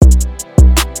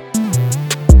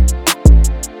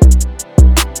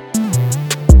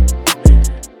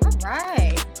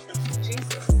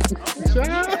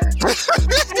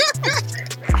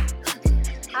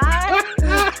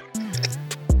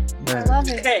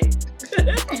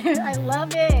I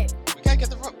love it. We gotta get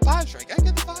the vibes right.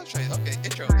 Okay,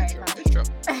 intro.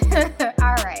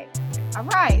 All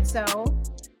right. So,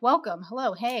 welcome.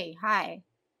 Hello. Hey. Hi.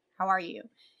 How are you?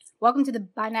 Welcome to the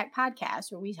BINAC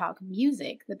podcast, where we talk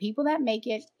music, the people that make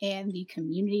it, and the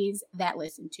communities that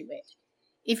listen to it.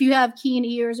 If you have keen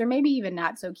ears, or maybe even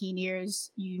not so keen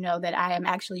ears, you know that I am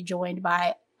actually joined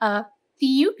by a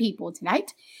few people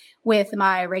tonight with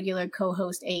my regular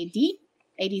co-host, AD.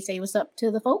 AD, say what's up to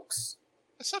the folks.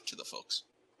 What's up to the folks?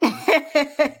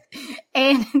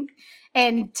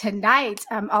 and tonight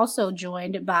I'm also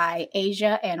joined by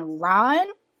Asia and Ron,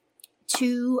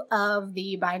 two of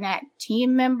the BINAC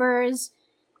team members.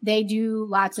 They do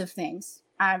lots of things.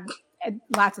 So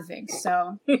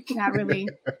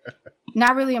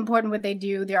not really important what they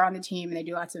do. They're on the team and they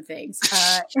do lots of things.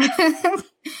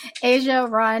 Asia,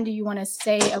 Ron, do you want to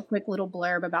say a quick little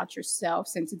blurb about yourself,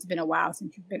 since it's been a while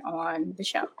since you've been on the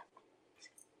show?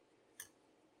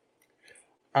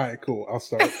 All right, cool. I'll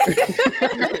start.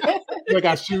 Like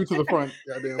I shoot to the front.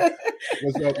 Goddamn.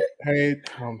 What's up? Hey,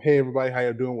 everybody. How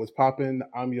you doing? What's popping?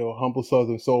 I'm your humble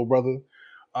Southern soul brother.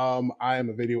 I am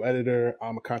a video editor.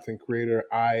 I'm a content creator.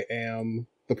 I am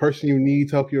the person you need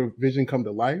to help your vision come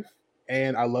to life.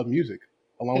 And I love music,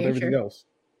 along with everything else.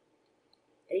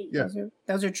 Hey, yeah.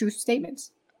 Those are true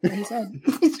statements. What he said.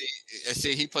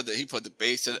 See, he put the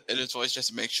bass in his voice just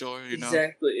to make sure, you know.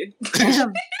 Exactly.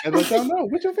 And let y'all know.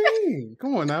 What you mean?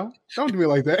 Come on now. Don't do me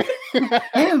like that. Okay.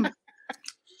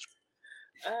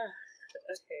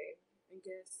 I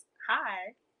guess.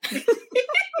 Hi.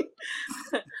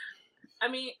 I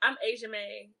mean, I'm Asia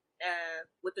May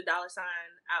with the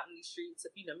 $sign out in these streets.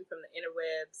 If you know me from the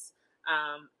interwebs,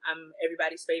 I'm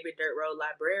everybody's favorite dirt road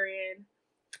librarian.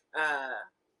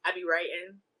 I be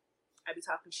writing. I be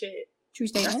talking shit. True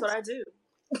statement. That's what I do.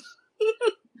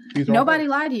 Nobody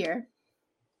lied here.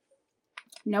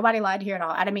 Nobody lied here at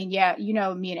all. I mean, yeah, you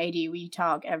know, me and AD, we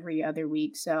talk every other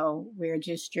week, so we're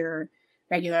just your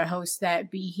regular hosts that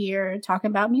be here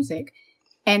talking about music.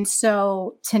 And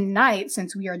so tonight,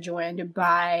 since we are joined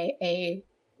by a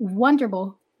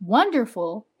wonderful,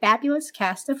 fabulous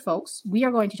cast of folks, we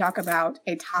are going to talk about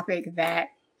a topic that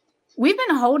we've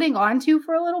been holding on to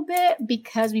for a little bit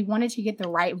because we wanted to get the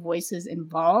right voices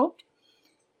involved.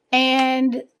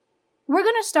 And we're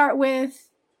going to start with,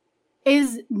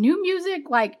 is new music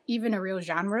like even a real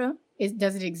genre?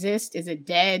 Does it exist? Is it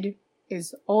dead?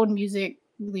 Is old music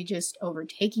really just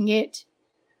overtaking it?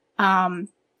 I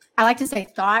like to say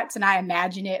thoughts, and I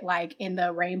imagine it like in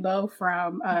the rainbow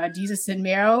from Jesus and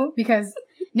Mero, because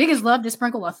niggas love to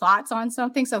sprinkle a thoughts on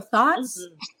something. So thoughts,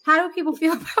 How do people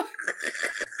feel about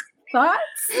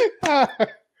thoughts? Who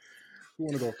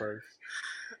want to go first?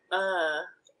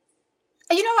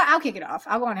 You know what? I'll kick it off.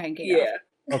 I'll go ahead and kick it off.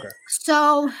 Okay.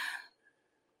 So,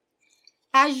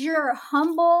 as your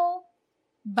humble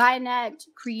BINAC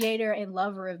creator and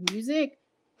lover of music,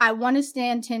 I want to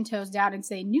stand 10 toes down and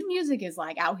say new music is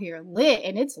like out here lit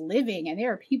and it's living and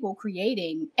there are people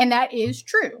creating. And that is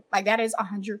true. Like that is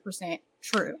 100%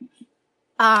 true.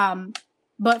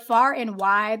 But far and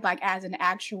wide, like as an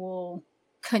actual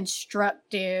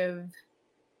constructive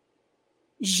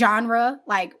genre,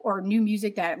 like, or new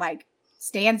music that like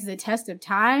stands the test of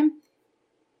time,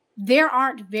 there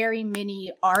aren't very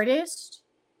many artists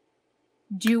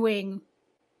doing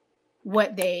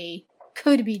what they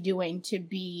could be doing to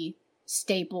be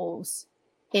staples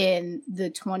in the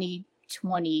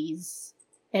 2020s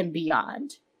and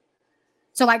beyond.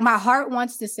 So like my heart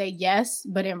wants to say yes,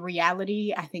 but in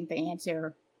reality, I think the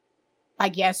answer,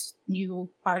 like yes, new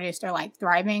artists are like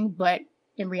thriving, but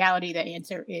in reality, the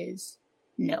answer is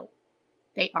no,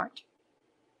 they aren't.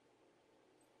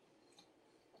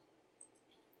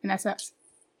 And that's us.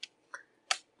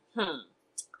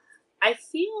 I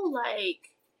feel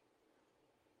like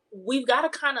we've got to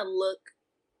kind of look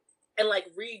and like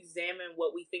re-examine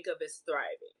what we think of as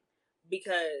thriving,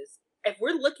 because if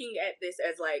we're looking at this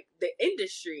as like the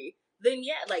industry, then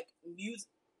yeah, like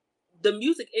the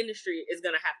music industry is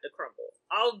gonna have to crumble.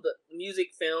 All the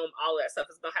music, film, all that stuff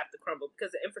is gonna have to crumble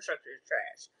because the infrastructure is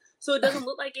trash. So it doesn't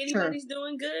look like anybody's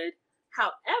doing good.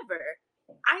 However,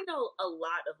 I know a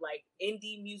lot of like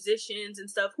indie musicians and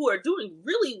stuff who are doing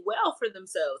really well for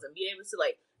themselves and be able to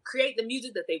like create the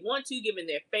music that they want to, giving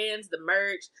their fans the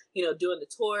merch, you know, doing the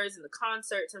tours and the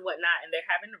concerts and whatnot, and they're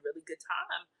having a really good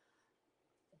time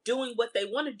doing what they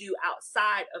want to do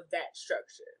outside of that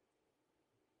structure.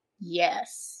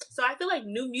 Yes. So I feel like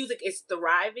new music is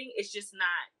thriving. It's just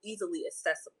not easily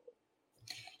accessible.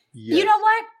 Yes. You know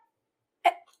what?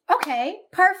 Okay,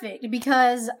 perfect.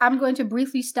 Because I'm going to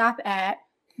briefly stop at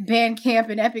Bandcamp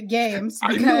and Epic Games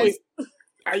because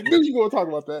I knew you were going to talk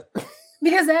about that.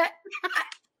 because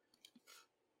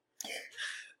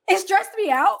it stressed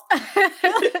me out.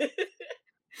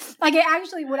 Like it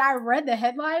actually, when I read the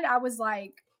headline, I was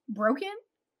like broken.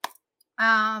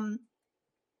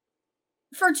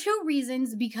 For two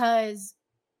reasons, because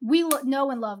we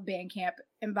know and love Bandcamp,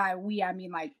 and by we I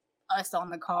mean like us on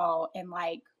the call and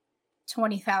like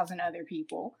 20,000 other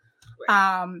people.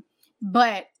 Right.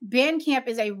 But Bandcamp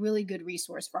is a really good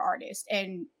resource for artists,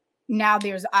 and now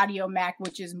there's Audiomack,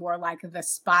 which is more like the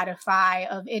Spotify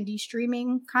of indie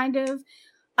streaming, kind of.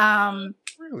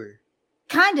 Really?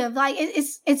 Kind of like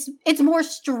it's more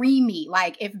streamy.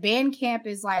 Like if Bandcamp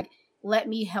is like, let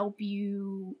me help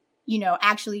you,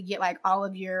 actually get like all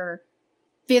of your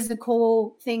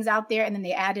physical things out there, and then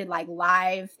they added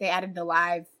the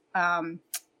live kind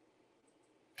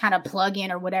of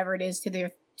plugin or whatever it is to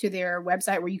their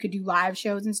website where you could do live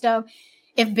shows and stuff.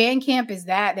 If Bandcamp is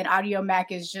that, then Audiomack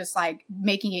is just like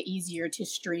making it easier to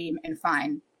stream and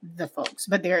find the folks,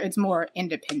 but it's more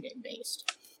independent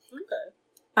based. Okay.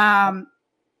 I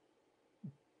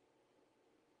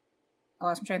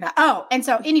lost my train of thought. Oh, and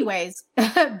so anyways,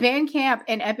 Bandcamp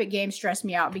and Epic Games stressed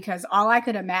me out because all I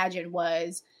could imagine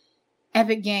was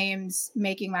Epic Games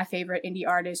making my favorite indie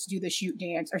artists do the shoot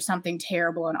dance or something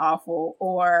terrible and awful,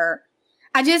 or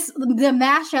the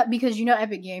mashup, because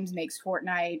Epic Games makes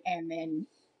Fortnite and then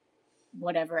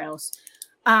whatever else.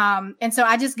 And so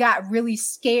I just got really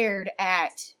scared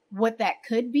at what that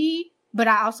could be. But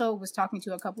I also was talking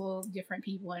to a couple of different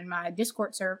people in my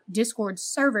Discord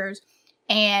servers,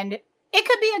 and it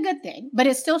could be a good thing, but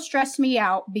it still stressed me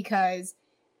out because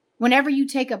whenever you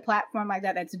take a platform like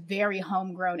that, that's very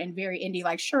homegrown and very indie,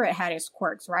 like sure, it had its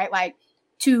quirks, right? Like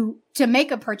to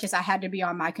make a purchase, I had to be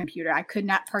on my computer. I could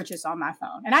not purchase on my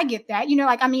phone. And I get that,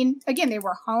 again, they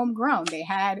were homegrown. They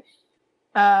had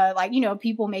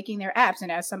people making their apps.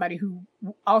 And as somebody who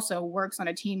also works on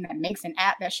a team that makes an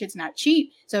app, that shit's not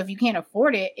cheap. So if you can't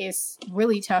afford it, it's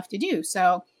really tough to do.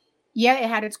 So yeah, it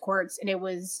had its quirks, and it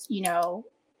was,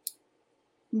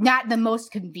 not the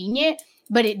most convenient,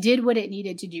 but it did what it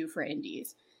needed to do for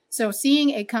indies. So seeing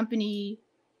a company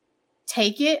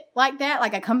take it like that,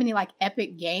 like a company like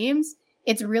Epic Games,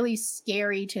 it's really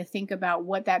scary to think about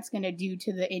what that's going to do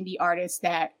to the indie artists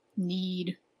that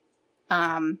need,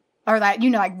 or that,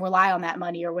 rely on that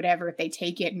money or whatever, if they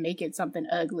take it and make it something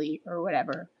ugly or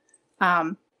whatever.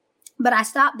 But I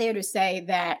stopped there to say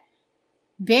that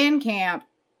Bandcamp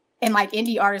and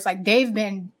indie artists, they've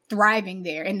been thriving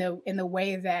there in the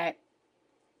way that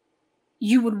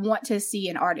you would want to see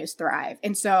an artist thrive.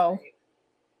 And so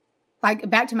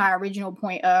back to my original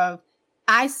point of,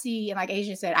 I see, and like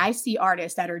Asia said, I see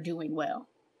artists that are doing well,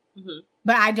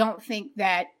 but I don't think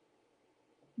that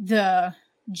the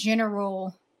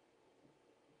general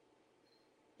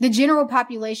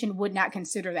population would not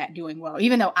consider that doing well,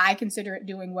 even though I consider it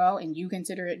doing well and you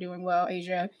consider it doing well,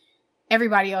 Asia.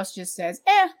 Everybody else just says,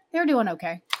 they're doing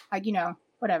okay.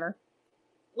 Whatever.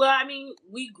 Well, I mean,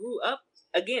 we grew up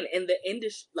again in the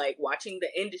industry, watching the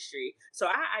industry. So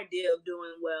our idea of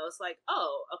doing well is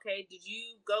oh, okay, did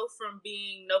you go from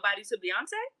being nobody to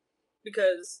Beyonce?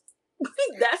 Because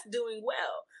that's doing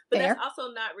well. But Fair. That's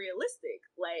also not realistic.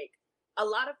 A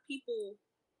lot of people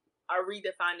are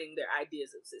redefining their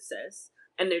ideas of success,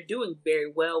 and they're doing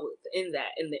very well within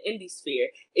that in the indie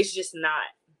sphere. It's just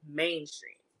not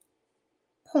mainstream.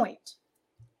 Point.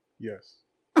 Yes.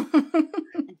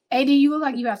 AD, you look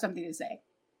like you have something to say.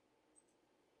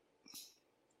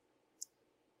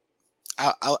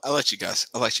 I'll let you guys.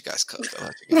 I'll let you guys cook.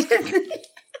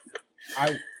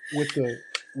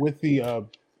 With the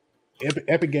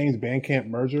Epic Games Bandcamp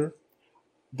merger,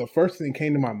 the first thing that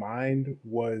came to my mind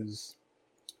was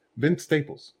Vince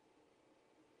Staples,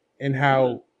 and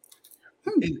how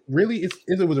it really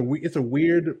it's a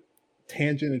weird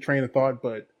tangent and train of thought,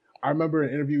 but I remember in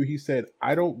an interview he said,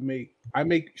 I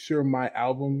make sure my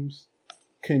albums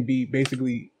can be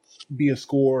a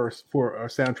score for a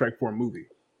soundtrack for a movie.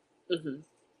 Mm-hmm.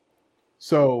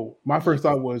 So my first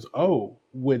thought was,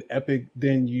 would Epic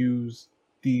then use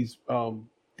these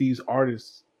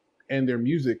artists and their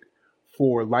music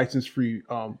for license-free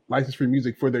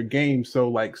music for their games?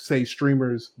 So say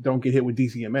streamers don't get hit with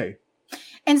DCMA.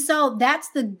 And so that's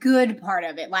the good part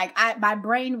of it. My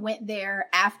brain went there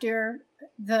after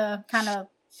the kind of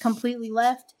completely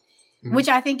left, which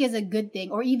I think is a good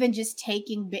thing. Or even just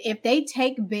if they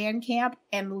take Bandcamp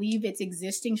and leave its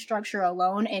existing structure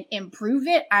alone and improve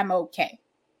it, I'm okay.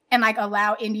 And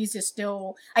allow indies to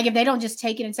still, if they don't just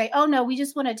take it and say, oh no, we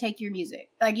just want to take your music.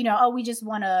 We just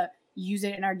want to use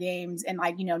it in our games and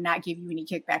not give you any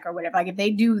kickback or whatever. If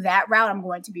they do that route, I'm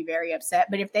going to be very upset.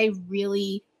 But if they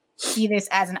really see this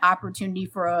as an opportunity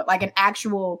for an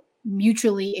actual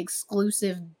mutually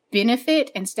exclusive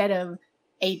benefit instead of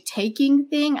a taking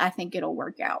thing, I think it'll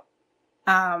work out.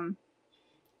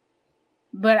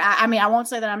 But I mean, I won't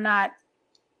say that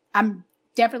I'm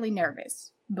definitely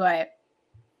nervous, but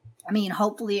I mean,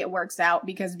 hopefully it works out,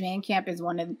 because Bandcamp is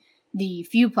one of the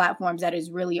few platforms that is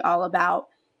really all about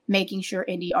making sure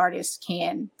indie artists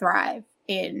can thrive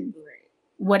in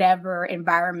whatever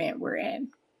environment we're in.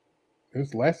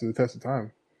 It's lasted the test of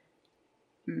time.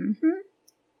 And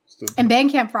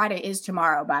Bandcamp Friday is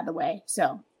tomorrow, by the way.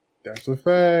 So that's a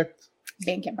fact.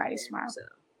 Bandcamp Friday is tomorrow.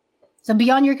 So be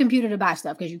on your computer to buy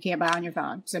stuff, because you can't buy on your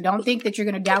phone. So don't think that you're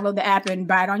going to download the app and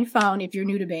buy it on your phone if you're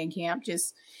new to Bandcamp.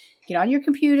 Just get on your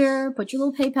computer, put your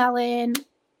little PayPal in,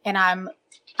 and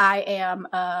I am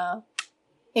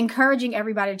encouraging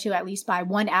everybody to at least buy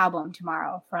one album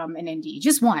tomorrow from an indie.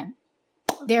 Just one.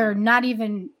 They're not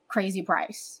even crazy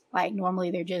price. Like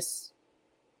normally they're just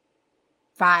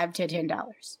 $5 to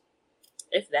 $10.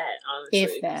 If that, honestly.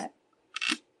 If that.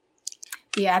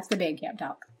 Yeah, that's the Bandcamp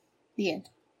talk. The end.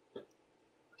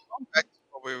 Back to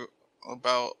what we were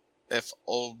about, if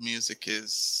old music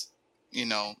is,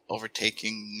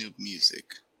 overtaking new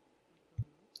music.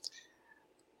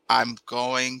 I'm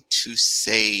going to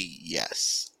say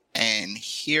yes. And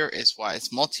here is why.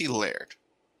 It's multi-layered.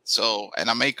 So, and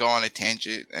I may go on a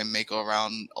tangent and may go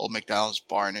around Old McDonald's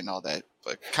barn and all that,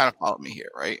 but kind of follow me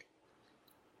here, right?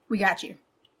 We got you.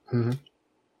 Mm-hmm.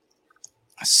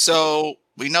 So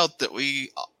we know that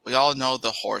we all know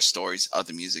the horror stories of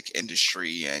the music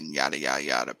industry and yada yada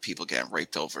yada. People getting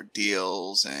raped over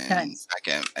deals and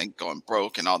going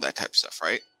broke and all that type of stuff,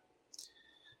 right?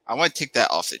 I want to take that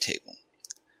off the table.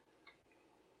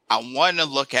 I want to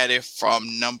look at it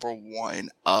from number one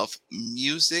of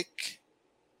music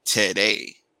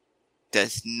today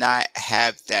does not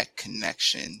have that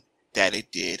connection that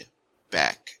it did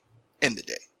back in the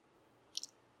day.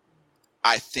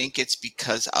 I think it's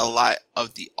because a lot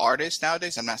of the artists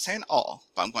nowadays, I'm not saying all,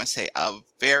 but I'm going to say a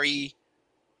very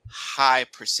high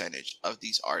percentage of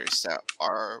these artists that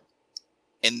are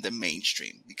in the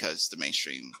mainstream, because the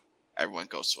mainstream, everyone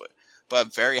goes to it, but a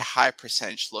very high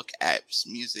percentage look at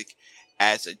music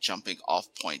as a jumping off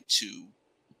point to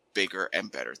bigger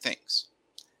and better things.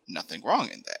 Nothing wrong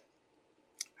in that.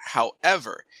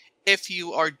 However, if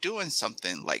you are doing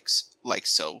something like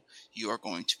so, you are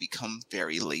going to become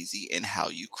very lazy in how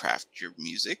you craft your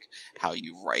music, how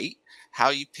you write, how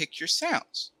you pick your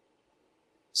sounds.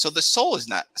 So the soul is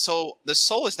not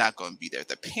going to be there.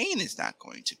 The pain is not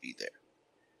going to be there.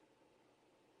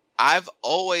 I've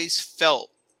always felt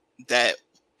that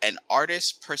an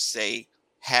artist per se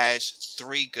has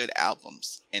 3 good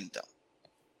albums in them.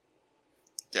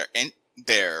 They're in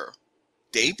their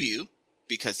debut,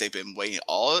 because they've been waiting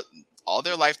all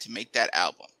their life to make that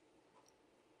album.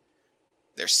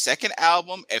 Their second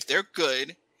album, if they're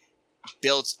good,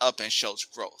 builds up and shows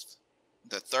growth.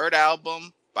 The third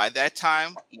album, by that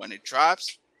time, when it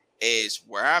drops, is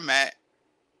where I'm at.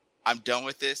 I'm done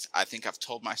with this. I think I've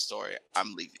told my story.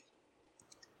 I'm leaving.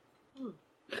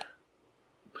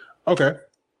 Okay.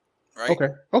 Right?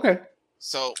 Okay.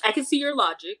 So I can see your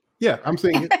logic. Yeah, I'm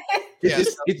saying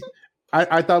it.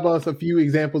 I thought about a few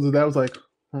examples of that. I was like,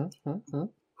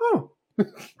 oh.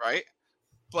 Right?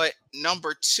 But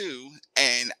number 2,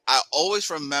 and I always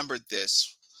remembered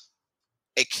this,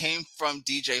 it came from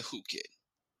DJ Who Kid.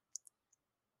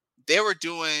 They were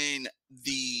doing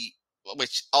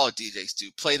which all DJs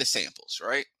do, play the samples,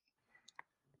 right?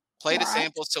 Play the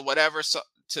samples to whatever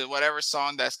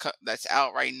song that's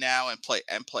out right now and play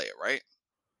it, right?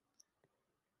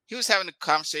 He was having a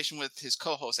conversation with his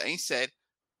co-host, and he said,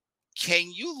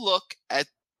 "Can you look at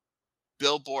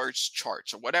Billboard's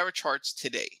charts or whatever charts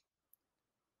today,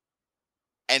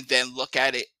 and then look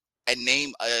at it and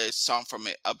name a song from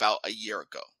it about a year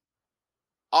ago,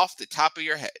 off the top of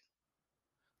your head?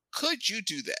 Could you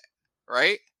do that?"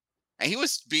 Right? And he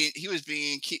was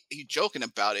joking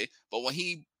about it, but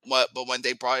when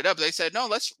they brought it up, they said, "No,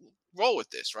 let's roll with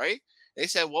this," right? They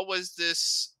said,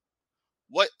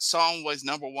 what song was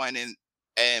number 1 in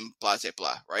blah blah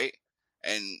blah, right?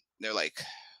 And they're like,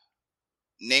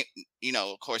 name,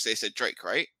 of course they said Drake,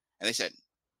 right? And they said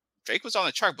Drake was on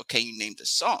the chart, but can you name the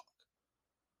song?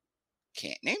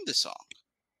 Can't name the song.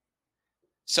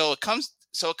 So it comes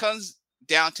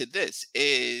down to this,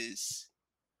 is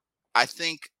I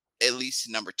think at least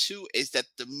number 2 is that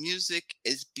the music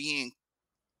is being,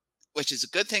 which is a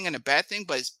good thing and a bad thing,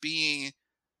 but it's being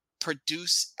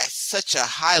produced at such a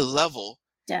high level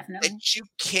Definitely that you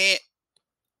can't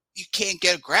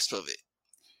get a grasp of it.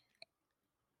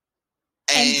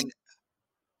 And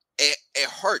it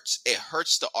hurts. It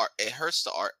hurts the art. It hurts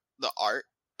the art.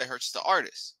 It hurts the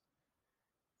artist.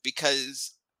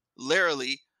 because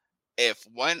literally, if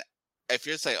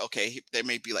you're saying, okay, there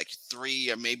may be like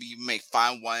 3, or maybe you may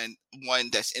find one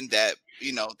that's in that,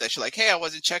 that you're like, hey, I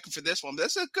wasn't checking for this one, but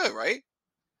that's good, right?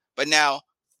 But now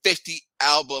 50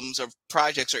 albums or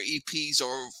projects or EPs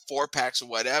or 4-packs or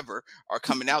whatever are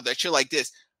coming out that you're like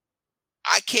this.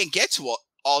 I can't get to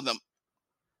all of them.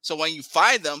 So when you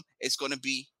find them, it's going to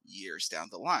be years down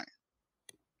the line.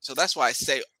 So that's why I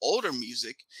say older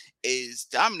music is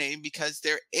dominating, because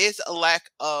there is a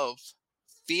lack of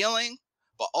feeling,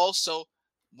 but also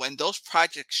when those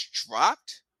projects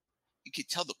dropped, you could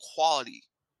tell the quality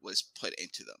was put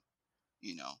into them,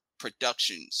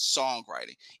 production,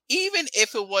 songwriting. Even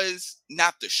if it was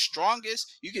not the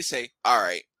strongest, you could say, all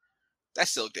right,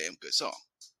 that's still a damn good song.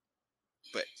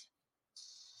 But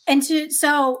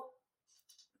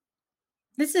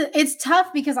it's tough,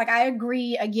 because like I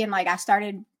agree again, like I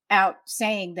started out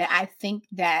saying that I think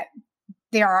that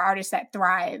there are artists that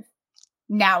thrive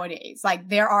nowadays. Like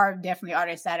there are definitely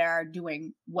artists that are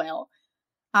doing well.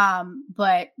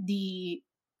 But the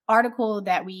article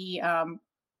that we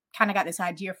kind of got this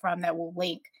idea from, that we'll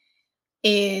link,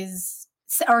 says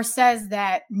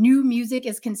that new music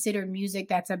is considered music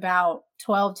that's about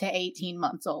 12 to 18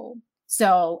 months old.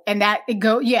 So, and that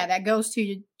goes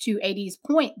to AD's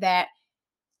point that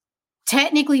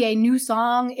technically a new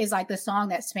song is like the song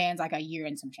that spans like a year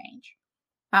and some change.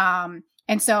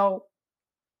 And so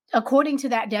according to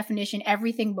that definition,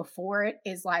 everything before it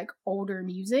is like older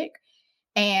music.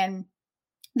 And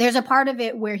there's a part of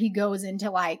it where he goes into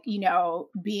like,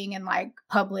 being in like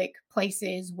public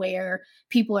places where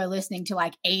people are listening to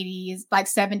like 80s, like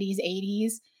 70s,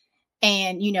 80s.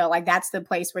 And, like that's the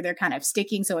place where they're kind of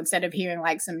sticking. So instead of hearing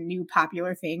like some new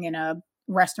popular thing in a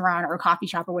restaurant or a coffee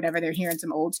shop or whatever, they're hearing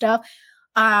some old stuff.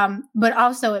 But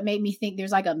also it made me think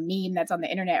there's like a meme that's on the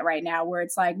internet right now where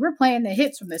it's like, we're playing the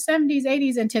hits from the 70s,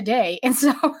 80s, and today. And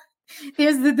so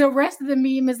there's the rest of the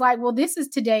meme is like, well, this is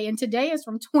today, and today is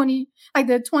from the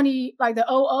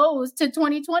 00s to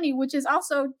 2020, which is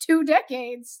also 2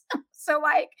 decades. So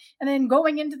like, and then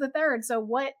going into the third. So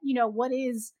what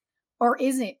is or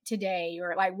isn't today,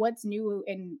 or like what's new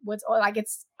and what's like,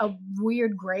 it's a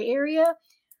weird gray area.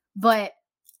 But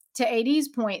to AD's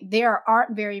point, there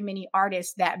aren't very many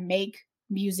artists that make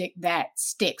music that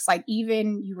sticks. Like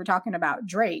even you were talking about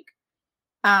Drake.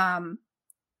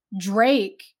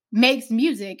 Drake makes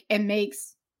music and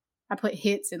makes, I put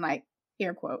hits in like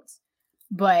air quotes,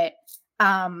 but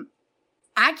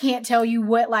I can't tell you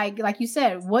what, like you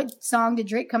said, what song did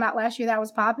Drake come out last year that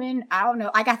was popping? I don't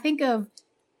know. Like I think of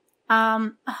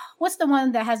what's the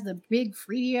one that has the big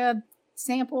Freedia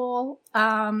sample?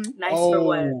 Nice for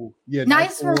What? Yeah,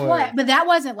 Nice for What? But that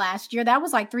wasn't last year. That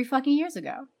was like 3 fucking years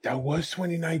ago. That was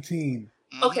 2019.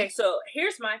 Okay, so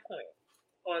here's my point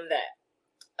on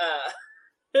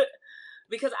that.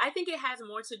 Because I think it has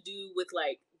more to do with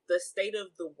like the state of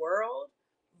the world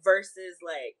versus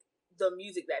like the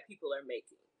music that people are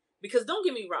making. Because don't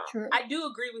get me wrong, True. I do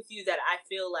agree with you that I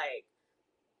feel like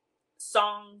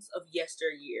songs of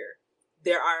yesteryear,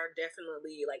 there are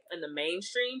definitely like in the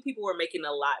mainstream, people were making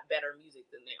a lot better music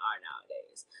than they are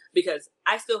nowadays. Because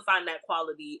I still find that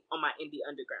quality on my indie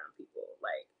underground people.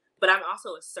 Like, but I'm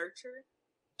also a searcher.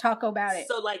 Talk about it.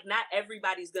 So like not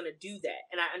everybody's gonna do that,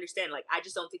 and I understand. Like I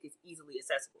just don't think it's easily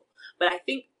accessible. But I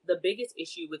think the biggest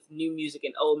issue with new music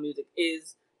and old music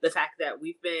is the fact that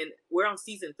we're on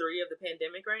season 3 of the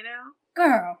pandemic right now,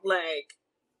 girl. Like,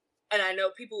 and I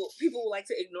know people like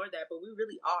to ignore that, but we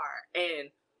really are, and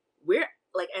we're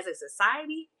like as a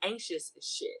society anxious as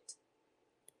shit.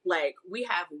 Like we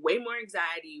have way more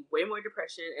anxiety, way more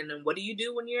depression, and then what do you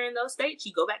do when you're in those states?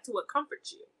 You go back to what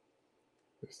comforts you.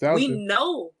 We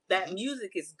know that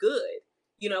music is good.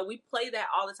 We play that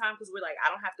all the time because we're like, I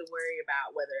don't have to worry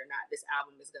about whether or not this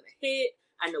album is going to hit.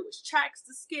 I know which tracks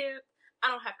to skip.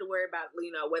 I don't have to worry about,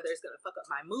 whether it's going to fuck up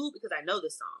my mood because I know the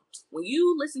song. When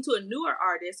you listen to a newer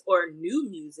artist or new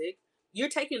music, you're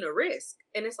taking a risk.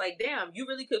 And it's like, damn, you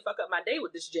really could fuck up my day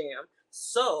with this jam.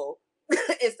 So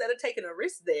instead of taking a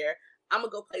risk there, I'm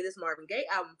going to go play this Marvin Gaye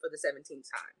album for the 17th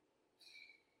time.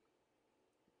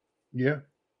 Yeah.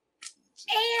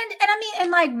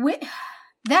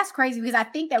 That's crazy because I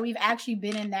think that we've actually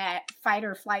been in that fight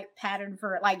or flight pattern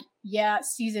for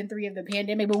season 3 of the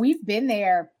pandemic, but we've been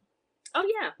there. Oh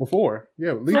yeah. Before.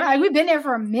 Yeah. We've been there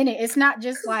for a minute. It's not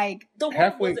just like the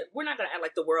world we're not going to act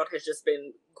like the world has just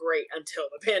been great until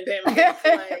the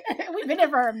pandemic. We've been there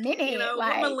for a minute. We're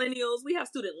millennials. We have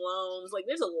student loans. Like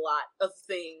there's a lot of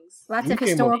things. Lots of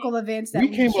historical events that we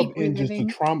came up in just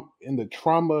the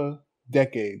trauma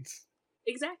decades.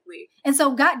 exactly. And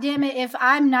so, goddamn it, if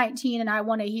I'm 19 and I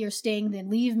want to hear Sting, then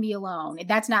leave me alone.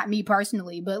 That's not me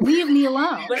personally, but leave me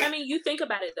alone. But I mean, you think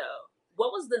about it though.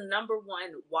 What was the #1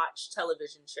 watched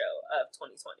television show of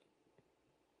 2020?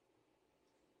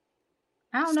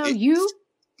 I don't know. You?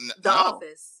 The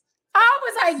Office. I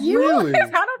was like, you? Really? I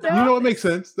don't know. You know, it makes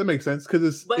sense. That makes sense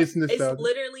because it's nostalgia. It's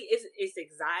literally it's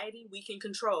anxiety we can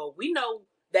control. We know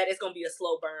that it's gonna be a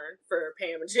slow burn for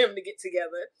Pam and Jim to get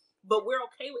together, but we're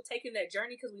okay with taking that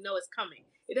journey because we know it's coming.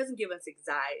 It doesn't give us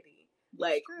anxiety.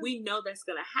 Like, we know that's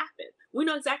gonna happen. We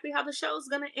know exactly how the show's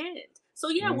gonna end. So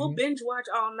yeah, we'll binge watch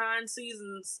all 9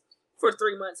 seasons for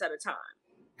 3 months at a time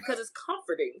because it's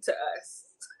comforting to us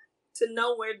to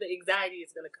know where the anxiety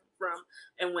is gonna come from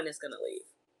and when it's gonna leave.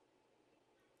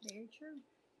 Very true.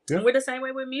 Yeah. And we're the same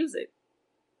way with music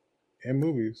and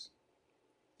movies.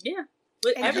 Yeah,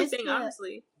 with And everything,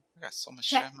 honestly. I got so much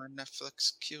shit on my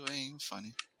Netflix queue. It ain't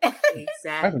funny.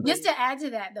 Exactly. Just to add to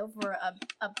that, though, for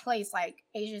a place like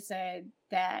Asia said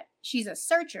that she's a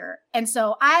searcher, and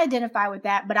so I identify with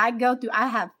that. But I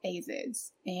have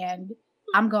phases, and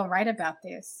I'm going to write about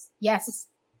this. Yes,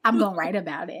 I'm going to write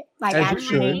about it, like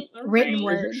actually written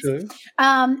words.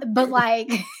 But like.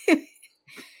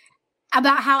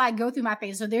 About how I go through my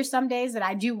phase. So there's some days that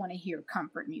I do want to hear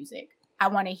comfort music. I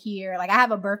want to hear, like, I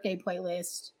have a birthday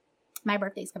playlist. My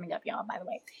birthday's coming up, y'all, by the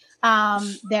way.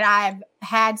 That I've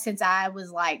had since I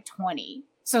was like 20.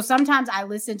 So sometimes I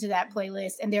listen to that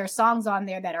playlist and there are songs on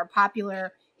there that are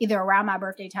popular either around my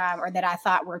birthday time or that I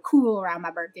thought were cool around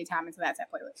my birthday time. And so that's that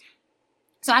playlist.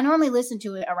 So I normally listen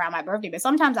to it around my birthday, but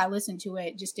sometimes I listen to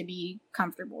it just to be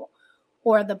comfortable.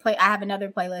 Or I have another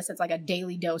playlist that's like a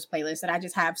daily dose playlist that I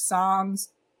just have songs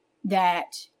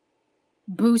that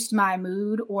boost my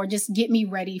mood or just get me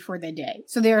ready for the day.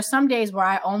 So there are some days where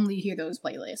I only hear those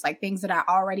playlists, like things that I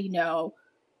already know,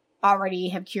 already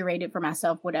have curated for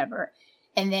myself, whatever.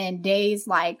 And then days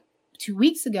like 2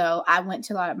 weeks ago, I went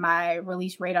to my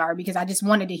release radar because I just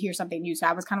wanted to hear something new. So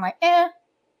I was kind of like,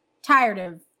 tired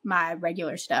of my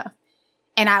regular stuff.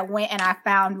 And I went and I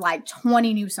found like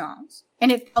 20 new songs.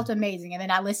 And it felt amazing. And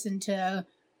then I listened to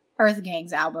Earth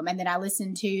Gang's album. And then I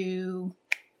listened to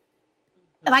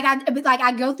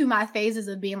I go through my phases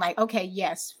of being like, okay,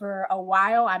 yes, for a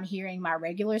while I'm hearing my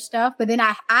regular stuff. But then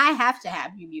I have to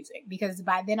have new music because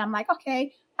by then I'm like,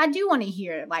 okay, I do want to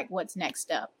hear like what's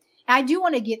next up. And I do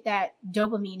want to get that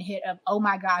dopamine hit of, oh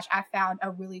my gosh, I found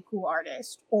a really cool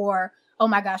artist. Or, oh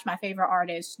my gosh, my favorite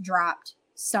artist dropped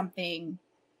something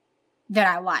that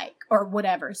I like or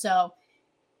whatever. So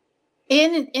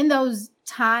in those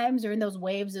times or in those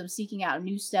waves of seeking out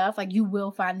new stuff, like you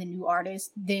will find the new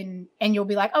artist then, and you'll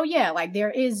be like, oh yeah, like there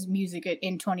is music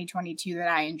in 2022 that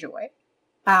I enjoy.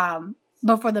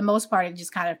 But for the most part, it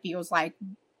just kind of feels like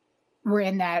we're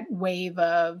in that wave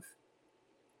of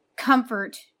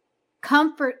comfort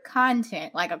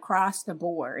content, like across the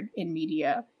board in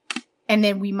media. And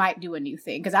then we might do a new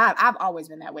thing. Cause I've always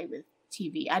been that way with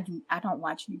TV. I don't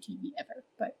watch new TV ever,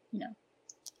 but you know.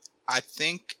 I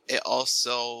think it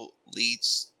also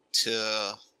leads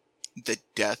to the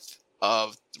death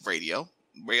of radio.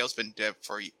 Radio's been dead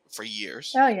for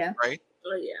years. Oh yeah. Right?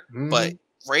 Oh yeah. Mm-hmm. But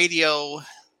radio.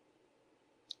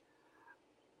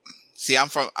 See, I'm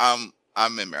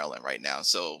in Maryland right now,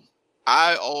 so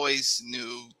I always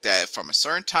knew that from a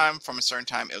certain time,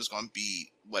 it was going to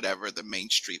be whatever the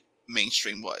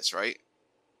mainstream was, right?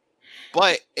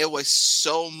 But it was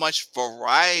so much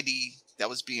variety that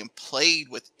was being played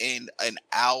within an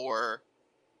hour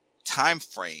time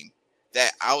frame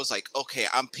that I was like, okay,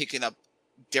 I'm picking up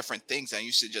different things. I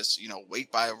used to just,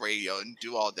 wait by a radio and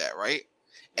do all that, right?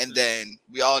 And then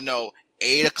we all know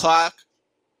 8 o'clock,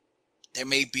 there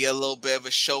may be a little bit of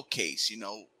a showcase,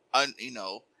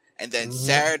 and then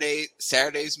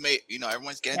Saturdays may,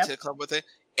 everyone's getting to the club with it.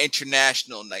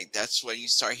 International night, that's when you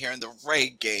start hearing the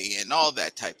reggae and all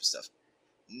that type of stuff.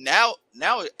 Now,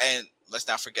 and let's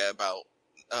not forget about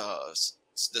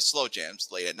the slow jams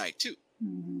late at night too,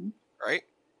 right?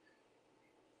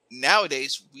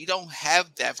 Nowadays, we don't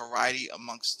have that variety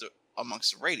amongst the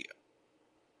radio.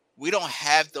 We don't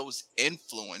have those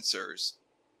influencers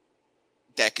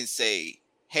that can say,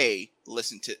 "Hey,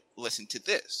 listen to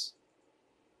this."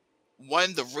 One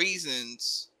of the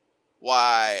reasons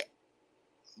why,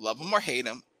 love him or hate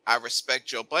him, I respect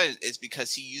Joe Budden is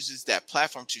because he uses that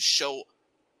platform to show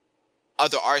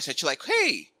other artists that you're like,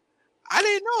 hey, I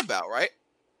didn't know about, right?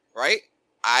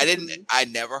 I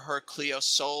never heard Cleo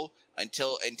Soul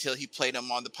until he played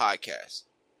him on the podcast,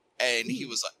 and he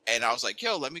was, and I was like,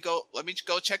 yo, let me go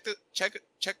check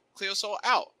Cleo Soul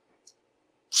out,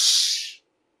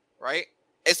 right?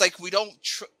 It's like we don't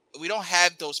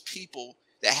have those people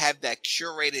that have that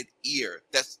curated ear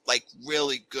that's like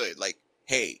really good. Like,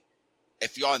 hey,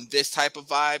 if you're on this type of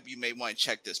vibe, you may want to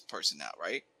check this person out,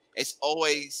 right? It's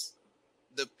always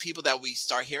the people that we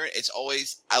start hearing. It's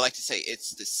always, I like to say,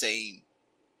 it's the same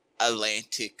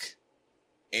Atlantic,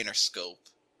 Interscope,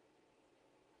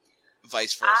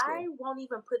 vice versa. I won't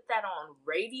even put that on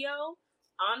radio,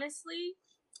 honestly,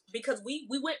 because we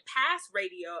went past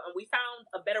radio and we found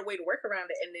a better way to work around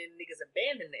it, and then niggas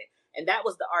abandoned it, and that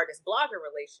was the artist blogger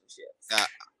relationships.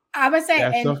 I would say,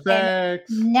 That's a fact.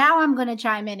 and now I'm going to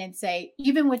chime in and say,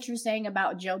 even what you're saying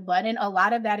about Joe Budden, a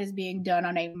lot of that is being done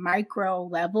on a micro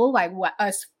level, like what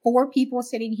us 4 people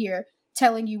sitting here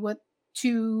telling you what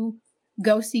to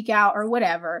go seek out or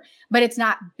whatever, but it's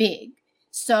not big.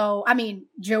 So, I mean,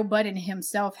 Joe Budden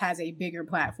himself has a bigger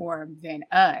platform than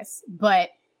us,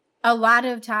 but a lot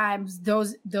of times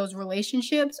those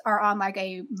relationships are on like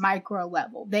a micro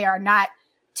level. They are not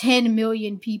 10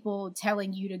 million people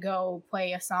telling you to go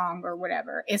play a song or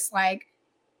whatever. It's like,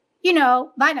 you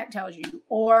know, Lineup tells you,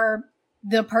 or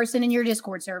the person in your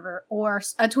Discord server, or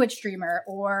a Twitch streamer,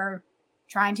 or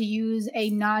trying to use a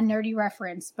non-nerdy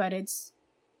reference, but it's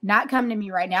not coming to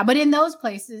me right now. But in those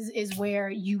places is where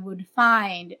you would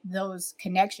find those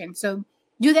connections. So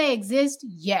do they exist?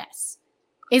 Yes.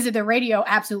 Is it the radio?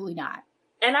 Absolutely not.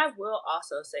 And I will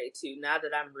also say, too, now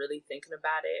that I'm really thinking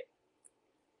about it,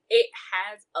 it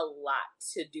has a lot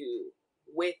to do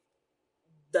with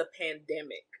the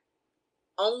pandemic.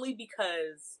 Only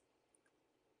because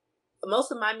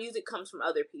most of my music comes from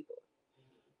other people.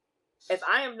 If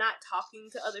I am not talking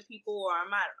to other people or I'm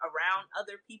not around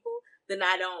other people, then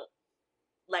I don't,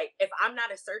 like, if I'm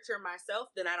not a searcher myself,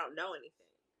 then I don't know anything.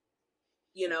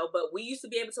 You know, but we used to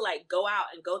be able to, like, go out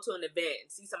and go to an event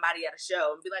and see somebody at a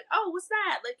show and be like, oh, what's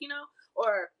that? Like, you know,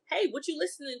 or, hey, what you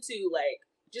listening to? Like,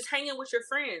 just hanging with your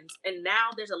friends. And now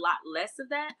there's a lot less of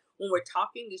that. When we're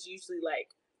talking, it's usually like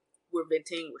we're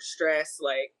venting, we're stressed,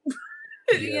 like,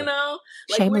 you know?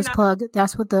 Like, shameless plug.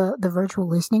 That's what the virtual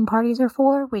listening parties are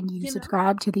for when you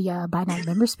subscribe to the By Night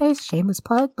member space. Shameless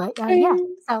plug. But yeah,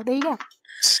 so there you go.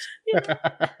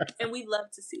 And we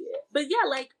love to see it. But yeah,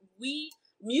 like,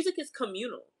 music is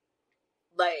communal.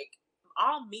 Like,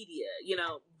 all media, you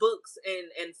know, books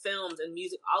and films and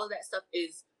music, all of that stuff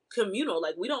is communal.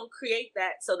 Like, we don't create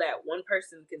that so that one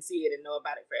person can see it and know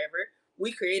about it forever.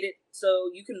 We create it so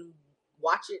you can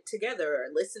watch it together or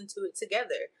listen to it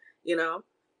together, you know?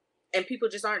 And people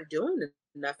just aren't doing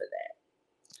enough of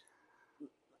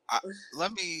that.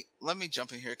 Let me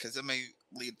jump in here because it may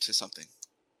lead to something.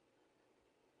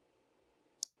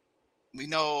 We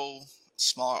know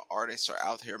smaller artists are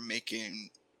out here making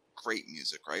great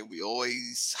music, right? We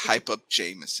always hype up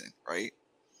Jameson, right?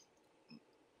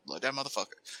 Love that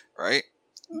motherfucker, right?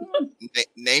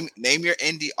 Name your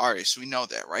indie artist. We know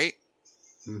that, right?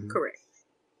 Mm-hmm. Correct.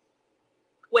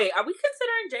 Wait, are we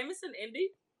considering Jameson indie?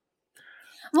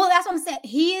 Well, that's what I'm saying.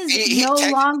 He is no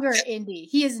longer indie.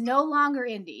 He is no longer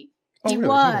indie. He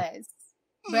was,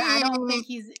 but I don't think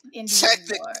he's indie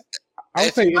anymore. I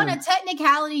would say on a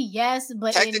technicality, yes,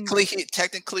 but technically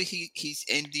he's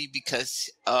indie because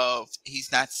of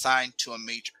he's not signed to a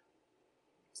major.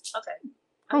 Okay.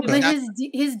 But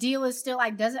his deal is still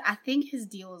like I think his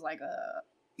deal is like a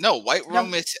no. White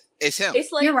Room is him.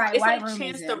 It's like, you're right. It's White like Room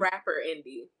Chance the Rapper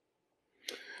indie.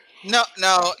 No,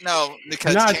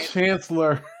 because not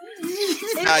Chancellor.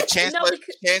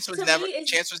 Chance was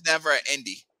never an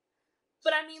indie.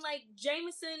 But I mean, like,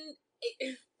 Jameson's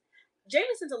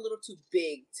a little too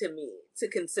big to me to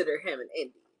consider him an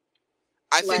indie.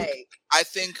 I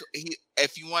think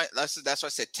if you want, that's why I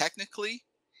said technically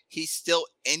he's still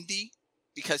indie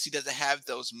because he doesn't have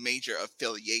those major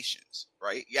affiliations,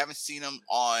 right? You haven't seen him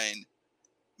on,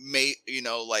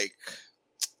 like,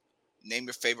 name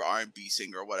your favorite R&B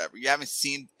singer or whatever. You haven't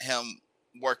seen him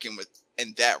working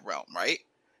in that realm, right?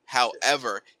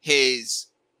 However, his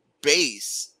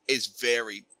base is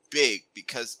very big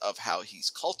because of how he's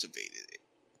cultivated it.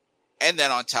 And then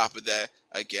on top of that,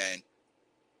 again,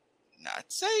 not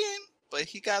saying, but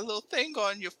he got a little thing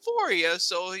on Euphoria,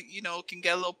 so, can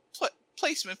get a little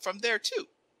placement from there too,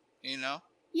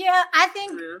 Yeah, I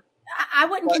think I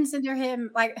wouldn't consider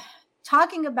him, like,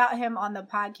 talking about him on the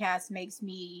podcast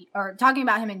talking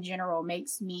about him in general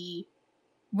makes me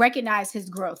recognize his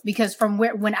growth, because from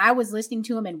when I was listening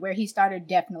to him and where he started,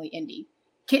 definitely indie.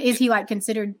 Is he like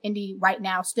considered indie right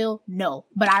now still? No,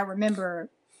 but I remember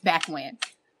back when.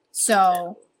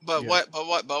 So, but what I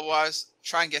was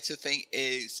trying to get to the thing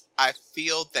is, I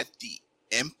feel that the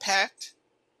impact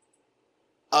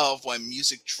of when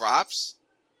music drops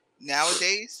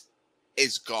nowadays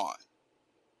is gone.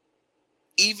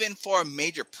 Even for a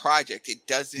major project, it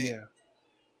doesn't. Yeah.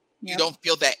 You don't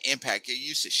feel that impact. You're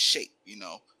used to shape, you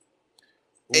know.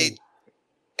 Ooh.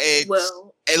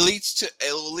 It leads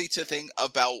to think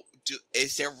about,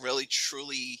 is there really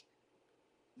truly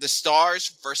the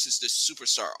stars versus the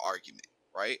superstar argument,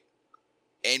 right?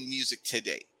 In music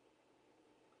today.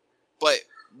 But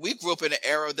we grew up in an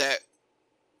era that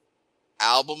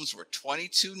albums were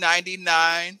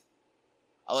 $22.99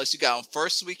 unless you got them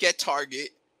first week at Target,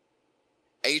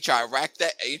 and you try to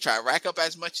rack up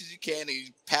as much as you can, and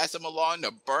you pass them along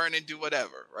to burn and do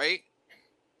whatever, right?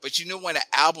 But you know, when an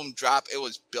album dropped, it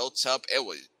was built up.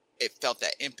 It felt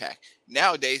that impact.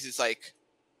 Nowadays, it's like,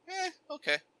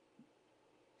 okay.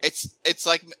 It's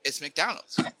like it's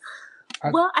McDonald's.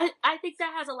 Well, I think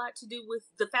that has a lot to do with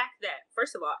the fact that,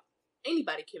 first of all,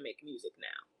 anybody can make music now.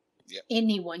 Yep.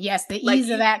 Anyone, yes, the ease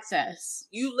of access.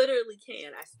 You literally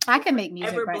can. I can make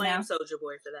music ever right blame now. Soulja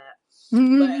Boy for that.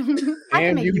 But,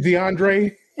 and you,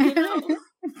 DeAndre. You know, God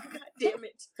damn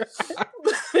it.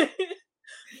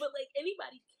 But like,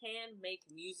 anybody can make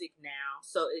music now,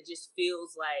 so it just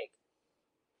feels like,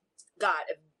 God,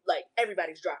 like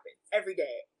everybody's dropping every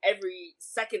day, every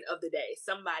second of the day.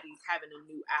 Somebody's having a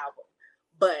new album,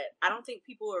 but I don't think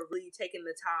people are really taking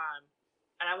the time.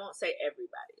 And I won't say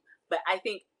everybody, but I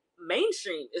think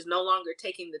mainstream is no longer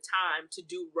taking the time to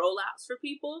do rollouts for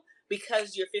people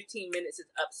because your 15 minutes is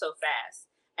up so fast.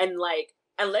 And like,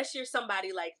 unless you're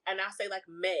somebody like, and I'll say like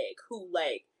Meg, who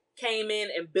like came in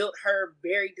and built her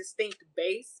very distinct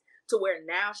base to where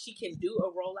now she can do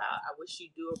a rollout. I wish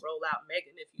she'd do a rollout,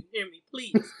 Megan, if you hear me,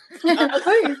 please.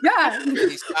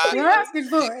 Please, God. We're asking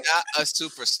for it. Not a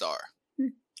superstar.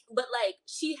 But like,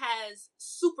 she has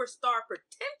superstar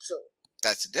potential.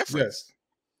 That's the difference. Yes.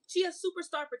 She has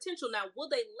superstar potential. Now, will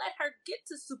they let her get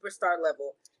to superstar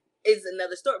level is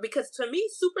another story. Because to me,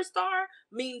 superstar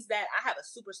means that I have a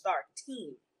superstar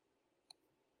team.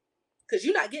 Because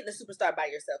you're not getting a superstar by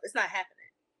yourself. It's not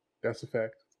happening. That's a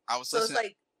fact. So it's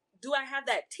like, do I have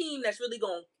that team that's really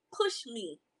going to push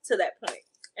me to that point?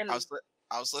 And I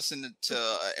was listening to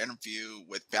an interview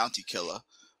with Bounty Killer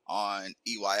on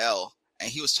EYL, and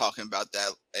he was talking about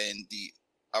that in the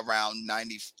around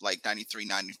 90, like 93,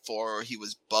 94, he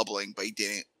was bubbling, but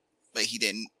he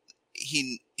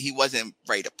wasn't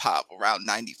ready to pop. Around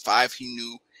 95, he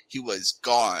knew he was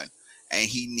gone, and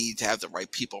he needed to have the right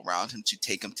people around him to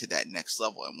take him to that next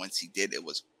level. And once he did, it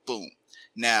was boom.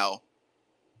 Now,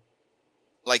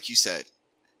 like you said,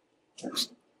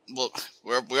 well,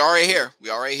 we're already here. We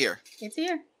already here. It's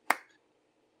here.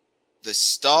 The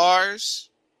stars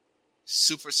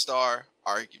superstar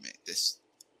argument. This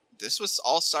was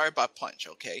all started by Punch,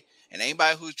 okay? And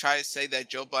anybody who tries to say that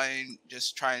Joe Biden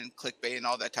just trying clickbait and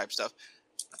all that type of stuff,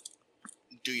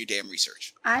 do your damn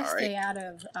research. I stay out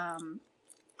of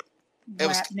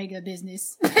rap nigga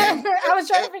business. I was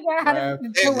trying to figure out how to.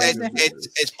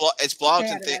 It's blogs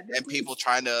and people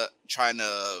trying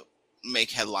to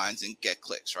make headlines and get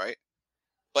clicks, right?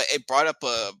 But it brought up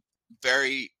a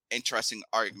very interesting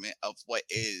argument of what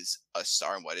is a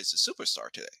star and what is a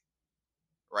superstar today,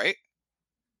 right?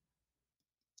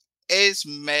 Is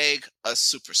Meg a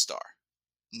superstar?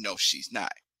 No, she's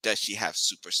not. Does she have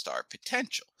superstar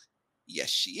potential? Yes,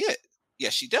 she is.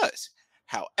 Yes, she does.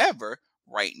 However,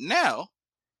 right now,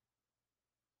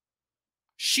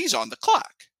 she's on the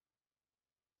clock.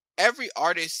 Every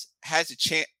artist has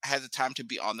a time to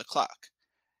be on the clock.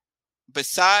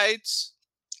 Besides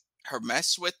her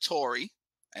mess with Tory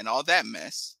and all that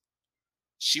mess,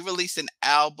 she released an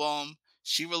album.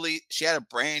 She had a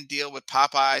brand deal with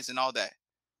Popeyes and all that.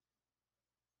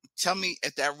 Tell me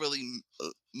if that really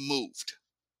moved,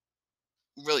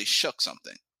 really shook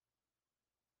something.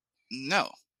 No.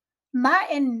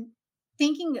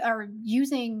 Thinking or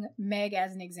using Meg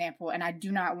as an example, and I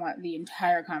do not want the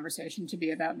entire conversation to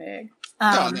be about Meg.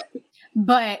 No.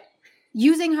 But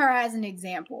using her as an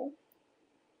example,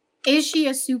 is she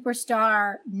a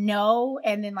superstar? No.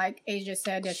 And then, like Asia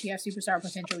said, does she have superstar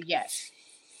potential? Yes.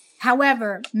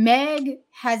 However, Meg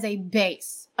has a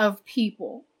base of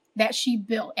people that she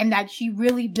built and that she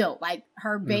really built. Like,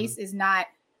 her base is not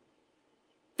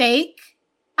fake.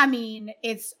 I mean,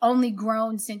 it's only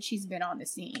grown since she's been on the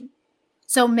scene.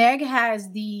 So Meg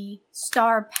has the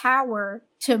star power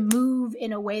to move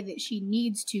in a way that she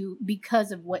needs to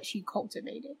because of what she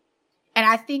cultivated. And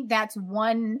I think that's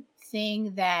one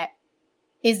thing that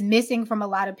is missing from a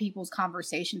lot of people's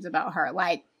conversations about her.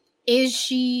 Like, is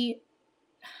she...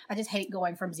 I just hate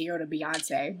going from zero to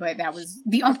Beyonce, but that was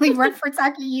the only reference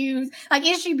I could use. Like,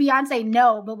 is she Beyonce?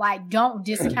 No, but like, don't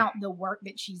discount the work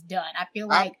that she's done. I feel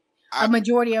like a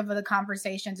majority of the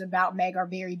conversations about Meg are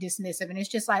very dismissive, and it's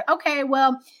just like, okay,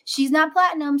 well, she's not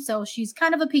platinum, so she's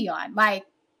kind of a peon. Like,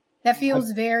 that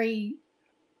feels very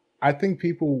I think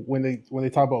people when they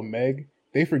talk about Meg,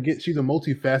 they forget she's a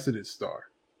multifaceted star.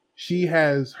 She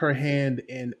has her hand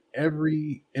in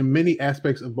many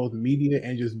aspects of both media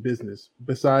and just business.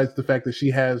 Besides the fact that she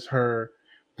has her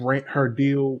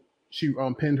deal, she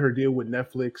pinned her deal with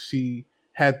Netflix. She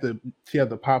had the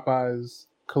Popeyes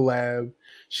collab.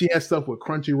 She has stuff with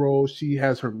Crunchyroll. She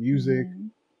has her music,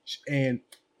 and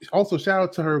also shout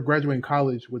out to her graduating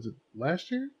college. Was it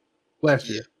last year? Last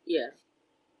year. Yeah.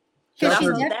 That's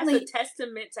a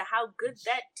testament to how good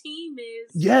that team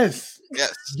is. Yes.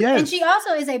 And she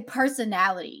also is a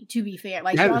personality, to be fair.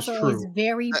 Like, she also is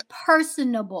very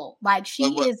personable. Like, she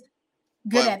is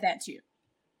good at that too.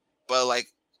 But like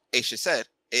Aisha said,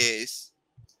 is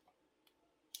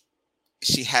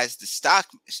she has the stock.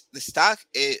 The stock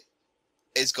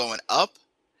is going up,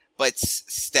 but it's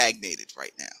stagnated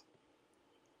right now.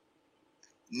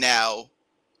 Now,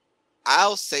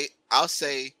 I'll say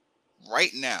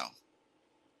right now,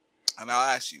 and I'll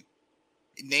ask you,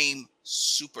 name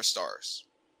superstars.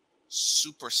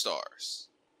 Superstars.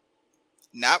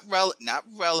 Not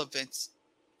relevance.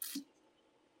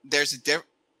 There's a difference.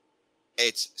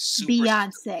 It's super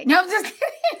Beyonce. No, I'm just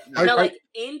kidding. No, like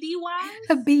indie wise?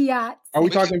 Beyonce. Are we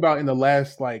talking about in the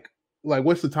last like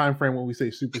what's the time frame when we say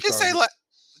superstar? We can say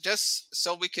just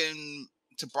so we can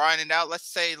to broaden it out.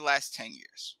 Let's say the last 10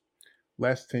 years.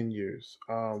 Last 10 years.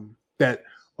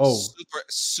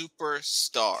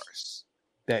 Superstars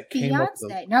that came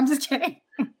Beyonce. No, I'm just kidding.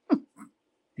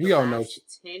 We all know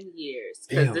 10 years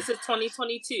because this is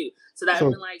 2022, so that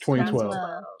would be like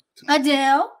 2012.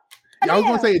 Adele. Yeah, I was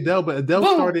gonna say Adele, but Adele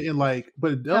started in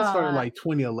started like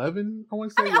 2011. I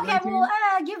want to say. I mean, okay, well,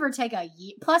 give or take a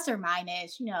year, plus or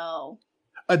minus.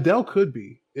 Adele could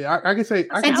be. I can say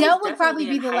Adele would probably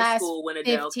be the last when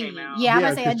Adele 15. Came out. Yeah, I'm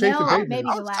gonna say Adele maybe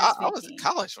the last 15. I was in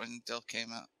college when Adele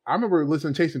came out. I remember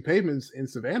listening to Chasing Pavements in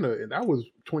Savannah, and that was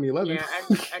 2011. Yeah,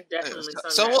 I definitely.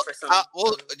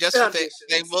 We'll just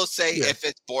they will say if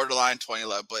it's borderline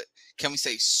 2011, but can we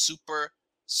say superstars?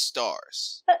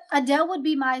 Adele would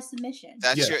be my submission.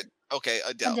 That's your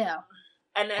Adele.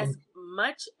 And as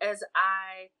much as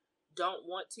I don't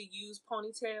want to use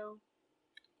ponytail.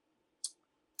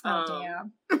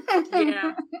 Damn.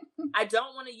 Yeah, I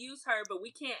don't want to use her, but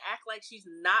we can't act like she's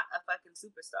not a fucking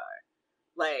superstar.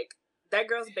 Like, that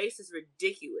girl's base is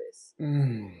ridiculous.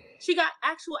 She got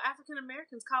actual African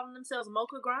Americans calling themselves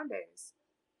Mocha Grandes.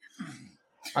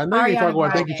 I know you're talking about.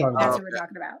 I think you're talking That's about. what we're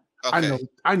talking about. Okay.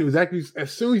 I knew exactly.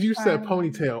 As soon as you said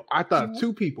ponytail, I thought of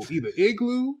two people, either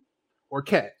Igloo or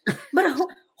Cat. But who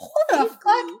the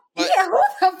fuck? Who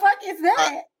the fuck is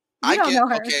that? You don't know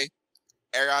her. Okay.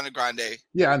 Ariana Grande.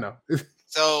 Yeah, I know.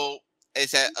 So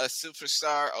is that a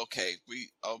superstar? Okay, we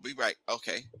right.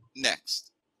 Okay,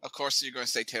 next. Of course, you're going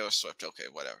to say Taylor Swift. Okay,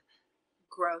 whatever.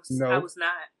 Gross. No. I was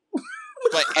not.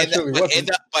 But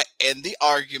in the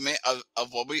argument of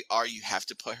what we are, you have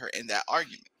to put her in that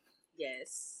argument.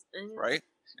 Yes. Right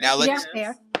now, let's.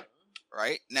 Yeah.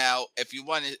 Right now, if we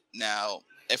wanted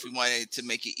to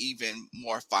make it even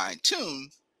more fine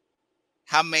tuned,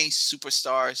 how many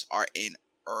superstars are in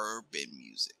urban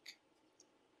music?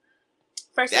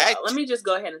 First of all, let me just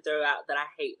go ahead and throw out that I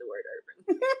hate the word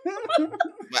urban.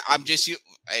 But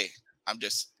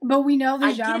But we know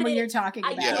the genre you're talking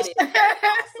about.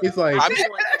 It's like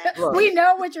we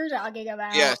know what you're talking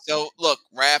about. Yeah. So look,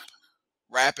 rap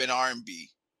and R&B,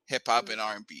 hip hop and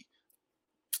R&B.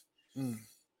 In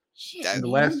the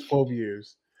last 12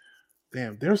 years,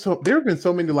 damn, there have been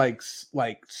so many like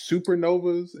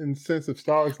supernovas in sense of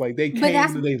stars. Like they came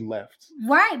and they left.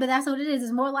 Right, but that's what it is.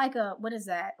 It's more like what is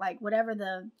that? Like whatever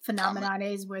the phenomenon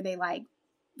is where they like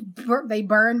they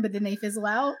burn but then they fizzle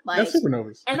out. Like that's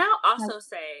supernovas. And I'll also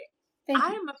say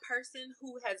I am a person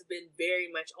who has been very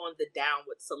much on the down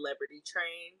with celebrity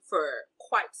train for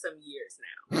quite some years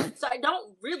now. So I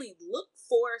don't really look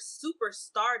for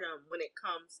superstardom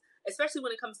especially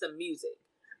when it comes to music.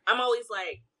 I'm always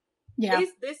like,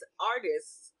 is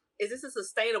this a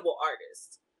sustainable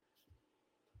artist?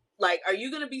 Like, are you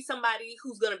going to be somebody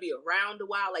who's going to be around a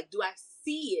while? Like, do I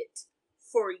see it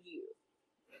for you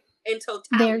in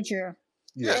totality? Very true.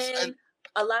 Yes. And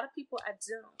a lot of people, I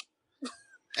don't.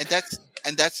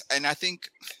 And I think,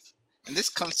 and this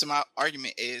comes to my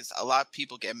argument is a lot of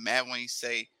people get mad when you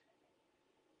say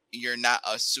you're not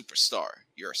a superstar.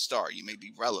 You're a star. You may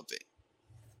be relevant.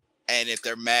 And if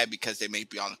they're mad because they may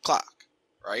be on the clock,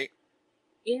 right?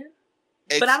 Yeah.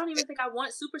 But I don't even think I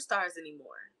want superstars anymore.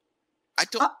 I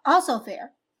don't. Also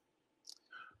fair.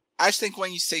 I just think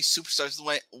when you say superstars,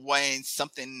 when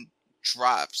something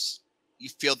drops, you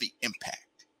feel the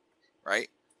impact, right?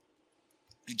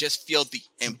 You just feel the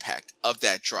impact of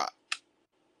that drop.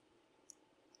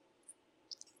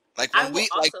 Like I when will we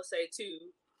also say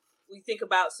too, we think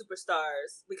about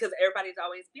superstars because everybody's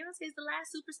always Beyonce's the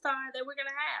last superstar that we're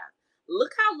gonna have.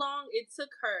 Look how long it took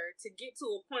her to get to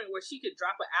a point where she could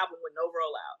drop an album with no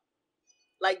rollout.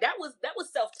 Like that was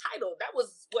self-titled. That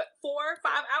was what 4 or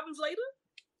 5 albums later.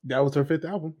 That was her 5th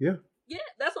album. Yeah. Yeah,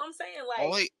 that's what I'm saying. Like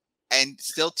only, and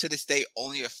still to this day,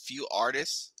 only a few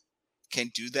artists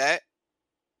can do that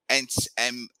and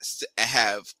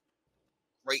have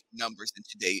great numbers in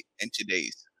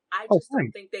today's. I just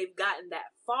don't think they've gotten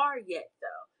that far yet,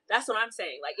 though. That's what I'm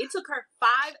saying. Like it took her 5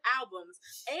 albums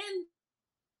and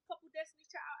a couple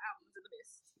Destiny's Child albums in the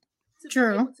midst to be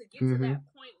able to get to that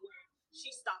point where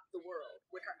she stopped the world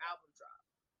with her album drop.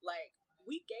 Like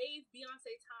we gave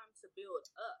Beyonce time to build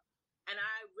up. And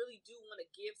I really do want to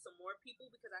give some more people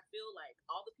because I feel like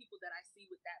all the people that I see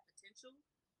with that potential,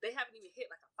 they haven't even hit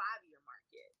like a 5-year mark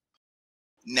yet.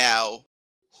 Now,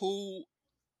 who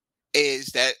is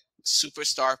that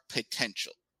superstar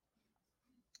potential?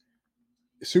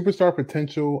 Superstar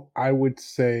potential, I would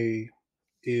say,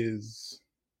 is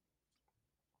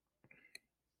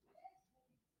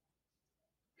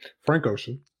Frank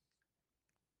Ocean.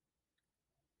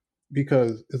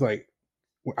 Because it's like,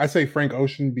 I say Frank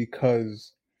Ocean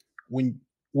because when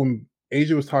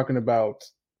Asia was talking about,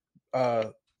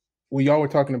 when y'all were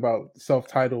talking about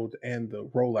self-titled and the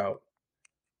rollout,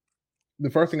 the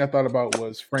first thing I thought about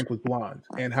was Frank Was Blonde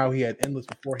and how he had Endless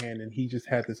beforehand, and he just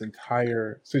had this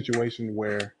entire situation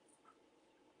where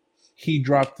he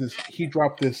dropped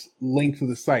this link to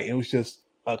the site. It was just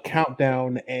a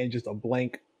countdown and just a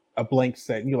blank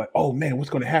set, and you're like, oh man,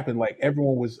 what's going to happen? Like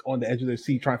everyone was on the edge of their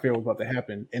seat trying to figure out what was about to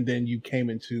happen, and then you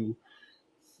came into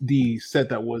the set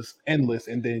that was Endless,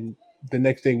 and then the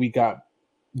next day we got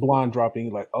Blonde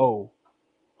dropping. Like, oh,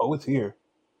 it's here,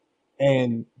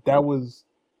 and that was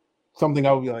something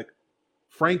I would be like,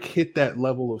 Frank hit that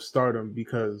level of stardom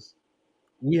because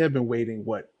we have been waiting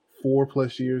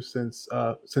 4+ years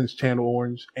since Channel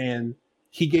Orange, and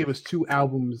he gave us 2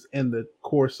 albums in the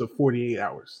course of 48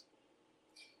 hours.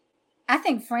 I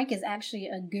think Frank is actually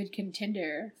a good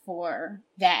contender for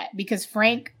that because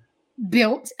Frank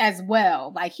built as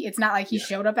well. Like it's not like he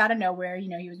showed up out of nowhere. You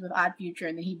know, he was with Odd Future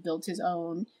and then he built his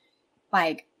own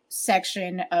like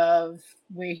section of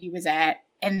where he was at,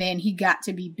 and then he got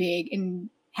to be big and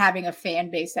having a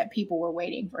fan base that people were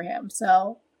waiting for him.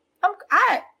 So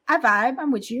I vibe.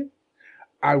 I'm with you.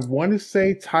 I want to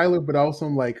say Tyler, but also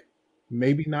I'm like,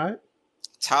 maybe not.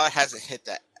 Tyler hasn't hit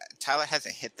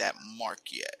that mark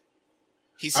yet.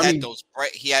 He has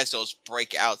those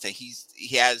breakouts, and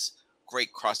he has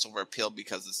great crossover appeal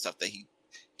because of the stuff that he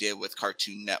did with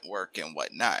Cartoon Network and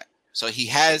whatnot. So he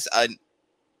has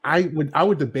I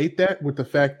would debate that with the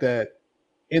fact that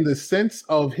in the sense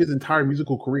of his entire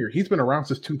musical career, he's been around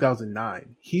since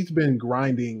 2009. He's been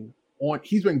grinding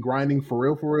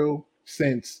for real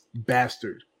since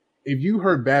Bastard. If you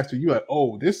heard Bastard, you're like,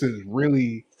 oh, this is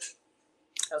really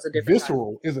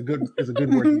visceral. Is a good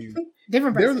word to use.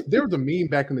 Different. There was a meme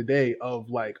back in the day of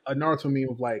like a Naruto meme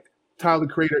of like Tyler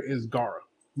the Creator is Gaara,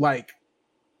 like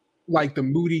the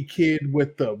moody kid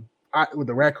with the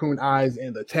raccoon eyes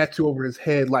and the tattoo over his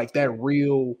head, like that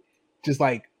real, just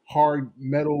like hard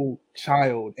metal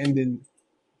child, and then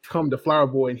come to Flower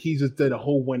Boy and he just did a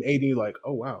whole 180. Like,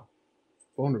 oh wow,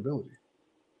 vulnerability,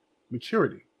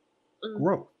 maturity,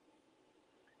 growth,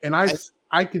 and I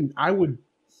would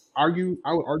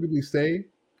arguably say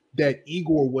that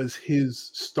Igor was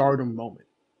his stardom moment.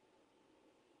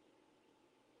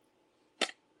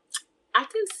 I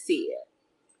can see it.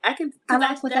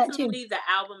 That's definitely the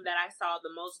album that I saw the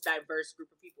most diverse group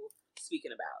of people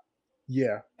speaking about.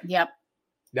 Yeah. Yep.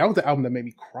 That was the album that made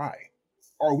me cry.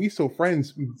 Are We So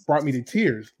Friends brought me to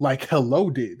tears like Hello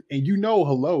did. And you know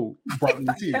Hello brought me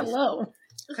to tears.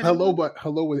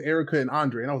 Hello with Erica and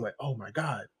Andre. And I was like, oh my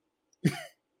God.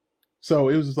 So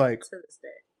it was just like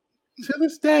to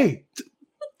this day.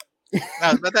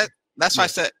 No, but that's why I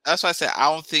said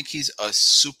I don't think he's a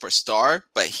superstar,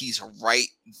 but he's right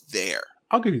there.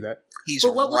 I'll give you that.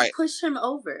 But what would push him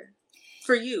over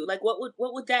for you? Like what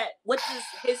does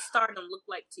his stardom look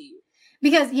like to you?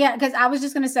 Because I was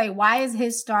just gonna say, why is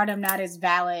his stardom not as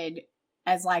valid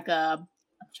as like I'm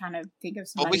trying to think of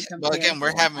somebody. Well, again,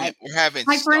 we're having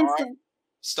like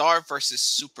star versus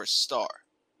superstar.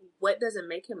 What doesn't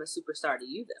make him a superstar to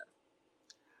you, though?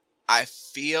 I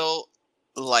feel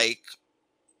like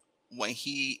when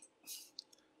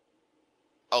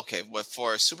what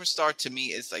for a superstar to me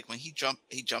is like when he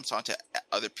jumps onto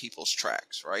other people's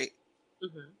tracks, right?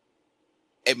 Mm-hmm.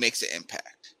 It makes an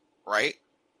impact, right?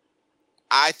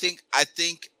 I think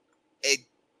it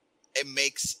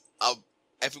makes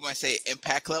if we're going to say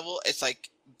impact level, it's like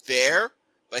there,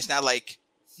 but it's not like,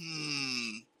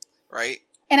 right?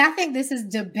 And I think this is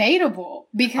debatable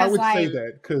because I would say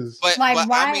that because why?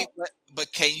 I mean,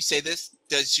 but can you say this?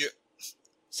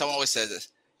 Someone always says this?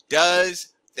 Does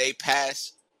they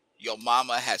pass? Your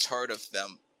mama has heard of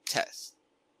them test.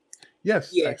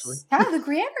 Yes, actually. Tyler, the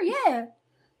Creator, yeah.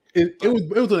 It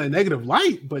was in a negative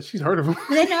light, but she's heard of him.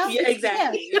 They know. Yeah,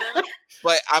 exactly. Yeah. You know?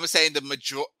 But I'm saying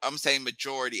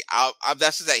majority.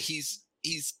 That's just that he's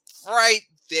right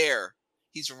there.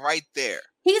 He's right there.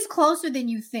 He's closer than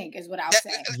you think, is what I'll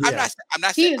say. Yeah. I'm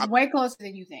not he saying is way closer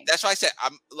than you think. That's why I said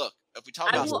look, if we talk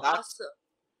about stuff,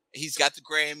 he's got the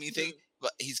Grammy thing,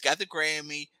 but he's got the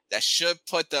Grammy that should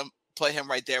put him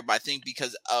right there. But I think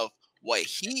because of what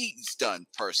he's done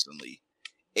personally,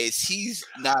 is he's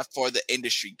not for the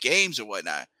industry games or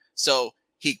whatnot. So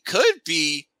he could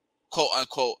be quote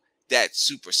unquote that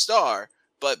superstar,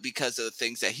 but because of the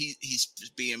things that he's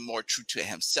being more true to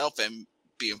himself and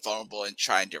being vulnerable and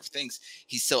trying different things,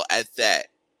 he's still at that,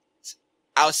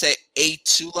 I would say,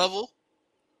 A2 level.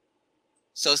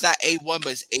 So it's not A1,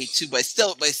 but it's A2, but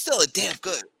it's still a damn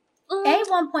good.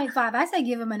 A1.5. I say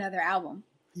give him another album.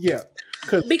 Yeah,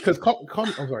 because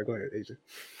I'm sorry. Go ahead, Asia.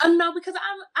 No, because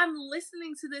I'm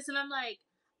listening to this and I'm like,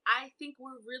 I think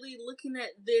we're really looking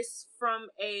at this from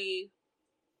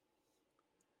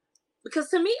because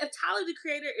to me, if Tyler the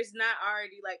Creator is not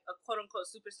already like a quote unquote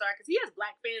superstar, because he has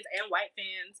black fans and white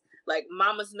fans, like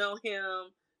mamas know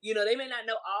him. You know, they may not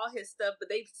know all his stuff, but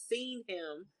they've seen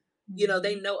him. You know,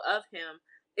 they know of him.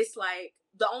 It's like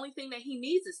the only thing that he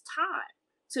needs is time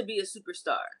to be a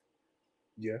superstar.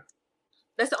 Yeah.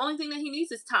 That's the only thing that he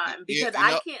needs is time, because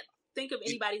I can't think of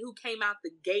anybody who came out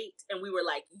the gate and we were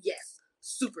like, yes,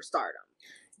 superstardom.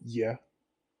 Yeah.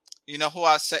 You know who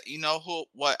I said? You know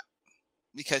what?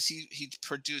 Because he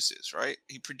produces, right?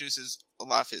 He produces a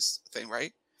lot of his thing,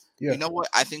 right? Yeah. You know what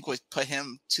I think would put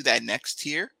him to that next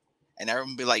tier, and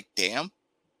everyone be like, "Damn."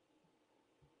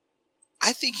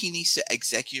 I think he needs to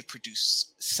executive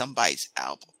produce somebody's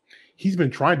album. He's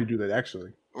been trying to do that,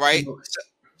 actually. Right.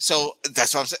 So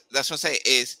that's what I'm saying. That's what I'm saying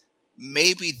is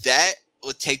maybe that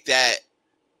would take that,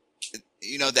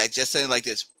 that just saying like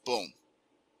this, boom,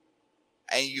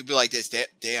 and you'd be like this,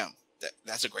 damn,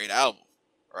 that's a great album,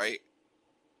 right?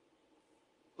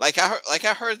 Like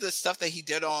I heard the stuff that he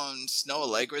did on Snow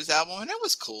Allegra's album, and it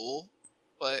was cool,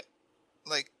 but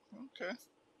like, okay.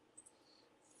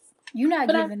 You're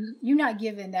not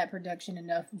giving that production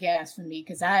enough gas for me,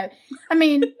 because I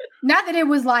mean, not that it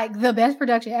was like the best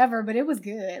production ever, but it was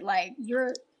good. Like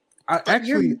you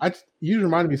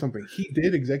reminded me of something. He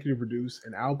did executive produce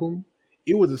an album.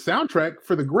 It was a soundtrack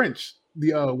for The Grinch,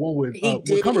 the one with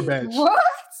Cumberbatch. What?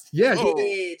 Yeah,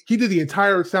 he did the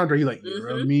entire soundtrack. He's like,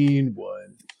 "You're a mean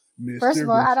one." Mr. First of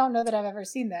all, I don't know that I've ever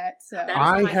seen that. So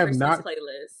I have not.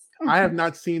 I have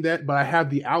not seen that, but I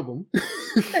have the album.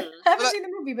 I haven't seen the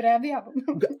movie, but I have the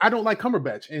album. I don't like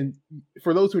Cumberbatch, and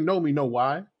for those who know me, know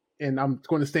why, and I'm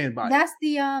going to stand by. That's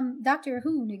the Doctor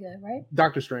Who nigga, right?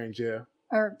 Doctor Strange, yeah.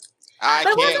 Or I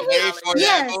can't wait for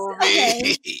that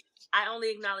movie. Okay. I only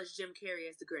acknowledge Jim Carrey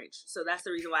as the Grinch, so that's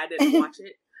the reason why I didn't watch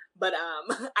it. But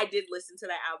I did listen to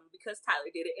that album because Tyler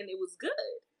did it, and it was good.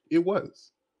 It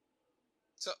was.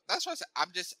 So that's what I said.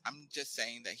 I'm just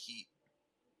saying that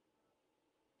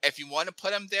if you want to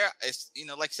put him there, it's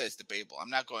like I said, it's debatable. I'm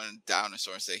not going down and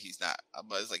sort of say he's not,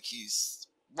 but it's like he's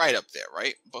right up there,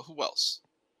 right? But who else?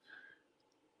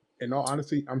 In all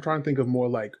honesty, I'm trying to think of more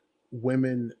like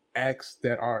women acts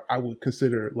that I would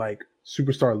consider like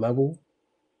superstar level.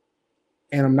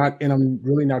 And I'm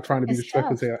really not trying to be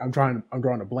disrespectful. Say I'm drawing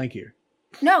a blank here.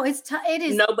 No, it's tough. It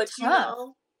is. No, but tough.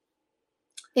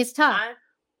 It's tough.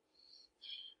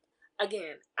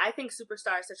 I think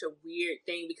superstar is such a weird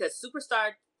thing, because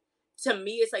superstar, to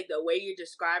me, it's like the way you're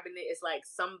describing it is like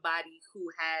somebody who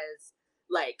has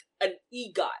like an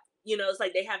EGOT. It's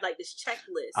like they have like this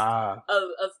checklist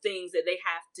of things that they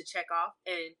have to check off.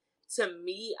 And to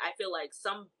me, I feel like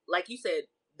like you said,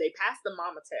 they passed the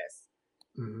mama test.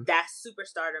 Mm-hmm. That's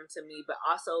superstardom to me, but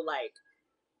also like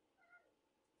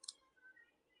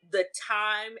the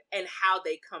time and how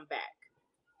they come back.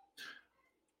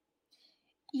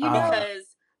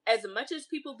 Because as much as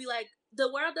people be like,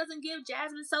 the world doesn't give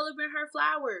Jasmine Sullivan her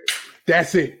flowers.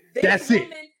 That's it.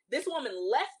 This woman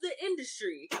left the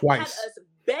industry twice. Had us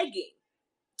begging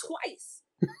twice.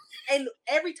 And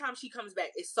every time she comes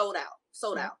back, it's sold out.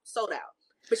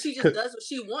 But she just does what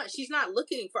she wants. She's not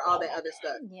looking for all that other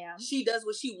stuff. Yeah. She does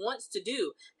what she wants to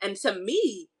do. And to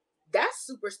me, that's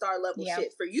superstar level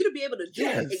shit. For you to be able to do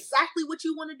exactly what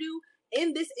you want to do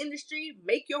in this industry,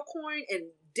 make your coin and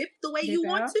dip the way you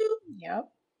want to. Yep.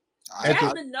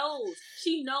 Jasmine knows.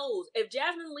 She knows. If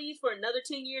Jasmine leaves for another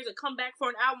 10 years and come back for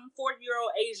an album,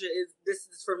 4-year-old Asia this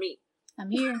is for me. I'm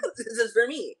here. This is for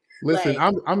me. Listen,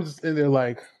 like, I'm just in there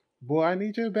like, boy, I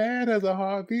need you bad as a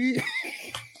heartbeat.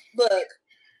 Look,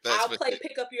 I'll play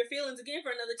Pick Up Your Feelings again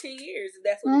for another 10 years if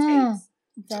that's what it takes.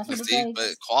 That's what it takes.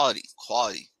 But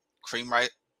quality. Cream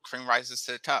rises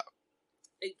to the top.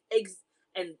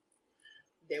 And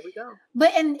there we go.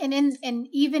 But and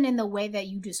even in the way that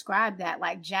you describe that,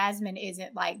 like Jasmine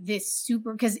isn't like this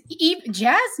super, because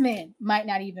Jasmine might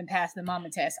not even pass the mama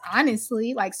test.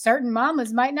 Honestly, like certain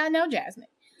mamas might not know Jasmine.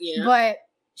 Yeah. But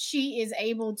she is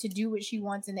able to do what she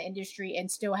wants in the industry and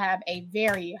still have a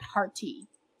very hearty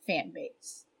fan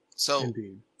base. So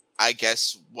I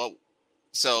guess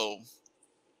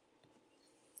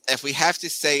if we have to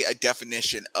say a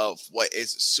definition of what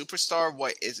is a superstar,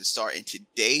 what is a star in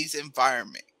today's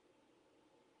environment,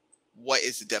 what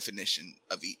is the definition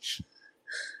of each?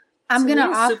 I'm going to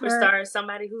offer... Superstar is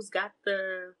somebody who's got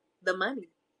the money,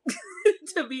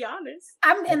 to be honest.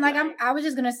 I was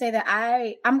just going to say that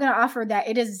I'm going to offer that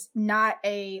it is not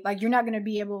you're not going to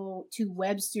be able to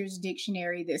Webster's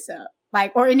dictionary this up.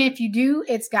 And if you do,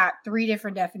 it's got 3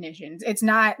 different definitions. It's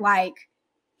not like,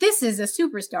 this is a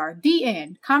superstar, the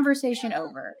end, conversation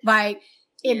over.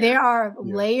 There are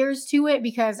layers to it,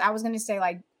 because I was going to say,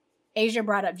 like, Asia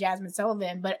brought up Jasmine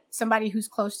Sullivan, but somebody who's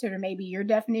closer to maybe your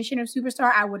definition of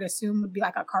superstar, I would assume would be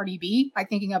like a Cardi B, like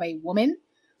thinking of a woman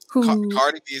who...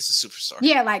 Cardi B is a superstar.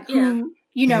 Yeah, who,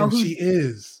 she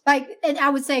is. And I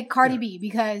would say Cardi B,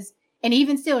 because, and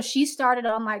even still, she started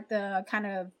on like the kind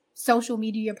of social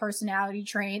media personality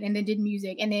train and then did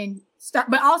music and then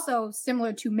but also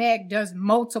similar to Meg, does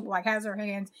multiple, like has her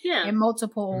hands in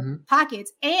multiple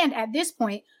pockets. And at this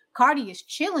point, Cardi is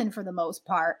chilling for the most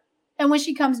part. And when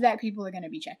she comes back, people are going to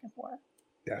be checking for her.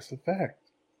 That's a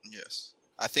fact. Yes.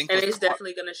 I think. And it's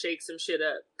definitely going to shake some shit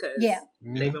up because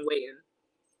they've been waiting.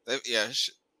 Yeah.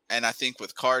 And I think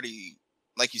with Cardi,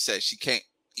 like you said,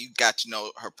 you got to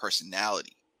know her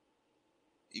personality.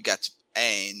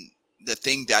 And the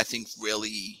thing that I think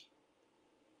really,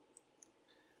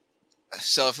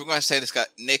 so if we're going to say this guy,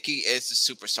 Nicki is the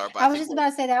superstar. But I was just about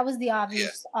to say that was the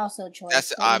obvious choice. That's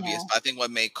the obvious. But I think what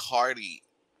made Cardi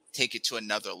take it to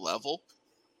another level,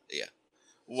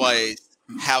 was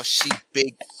how she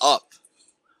bigged up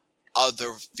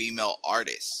other female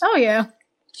artists. Oh yeah,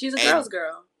 she's a girl's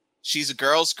girl. She's a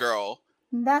girl's girl.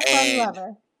 That's why we love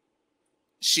her.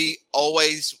 She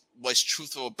always was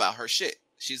truthful about her shit.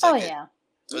 She's like,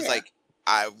 it was like,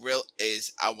 I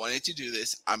wanted to do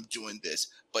this. I'm doing this.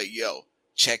 But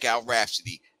check out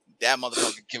Rhapsody. That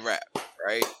motherfucker can rap,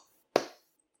 right?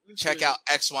 Check out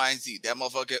X, Y, and Z. That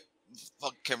motherfucker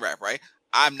can rap, right?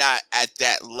 I'm not at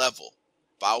that level,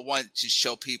 but I want to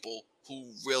show people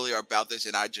who really are about this,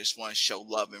 and I just want to show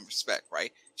love and respect,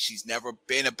 right? She's never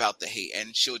been about the hate,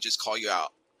 and she'll just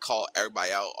call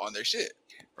everybody out on their shit.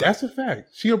 Right? That's a fact.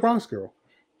 She a Bronx girl.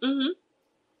 Mm-hmm.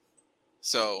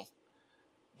 So,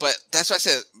 but that's what I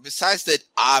said. Besides the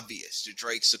obvious, the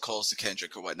Drakes, the Coles, the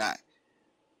Kendrick, or whatnot,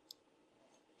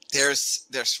 there's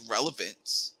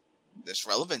relevance. There's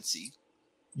relevancy.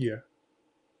 Yeah.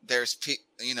 There's,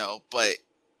 but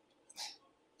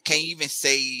can you even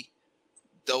say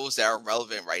those that are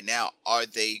relevant right now, are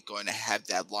they going to have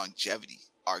that longevity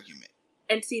argument?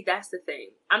 And see, that's the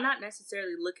thing. I'm not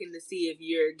necessarily looking to see if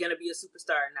you're going to be a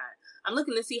superstar or not. I'm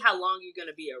looking to see how long you're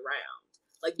going to be around.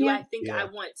 Like, do I think I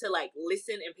want to, like,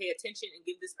 listen and pay attention and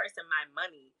give this person my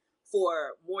money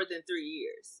for more than 3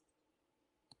 years?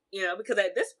 Because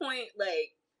at this point,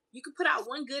 like, you could put out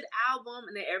one good album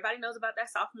and then everybody knows about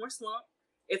that sophomore slump.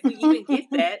 If we even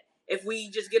get that, if we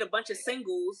just get a bunch of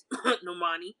singles,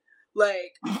 Normani,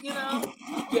 like,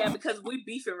 because we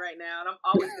beefing right now, and I'm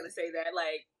always going to say that,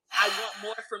 like, I want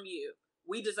more from you.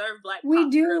 We deserve black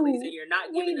pop girlies, and you're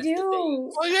not giving us the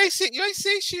thing. Well, you ain't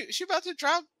see she about to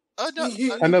drop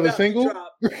another single? You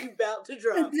about to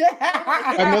drop.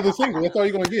 Another single. That's all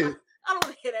you're going to get. I don't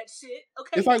want to hear that shit.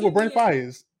 Okay. It's like with Brent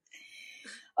Fires.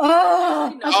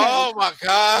 Oh, okay. Oh my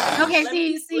God. Okay, let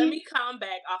me calm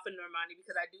back off of Normani,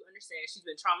 because I do understand she's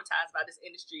been traumatized by this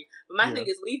industry. But my thing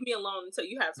is, leave me alone until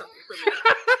you have something for me.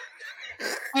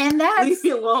 And that's leave me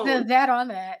alone. That on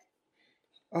that.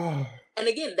 Oh. And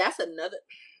again, that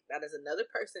is another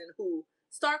person who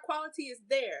star quality is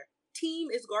there. Team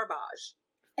is garbage.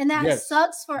 And that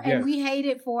sucks and we hate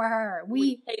it for her.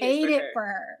 We hate it for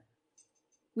her.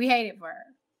 We hate it for her.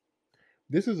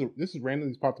 This is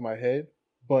randomly popped in my head.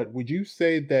 but would you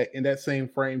say that in that same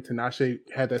frame, Tinashe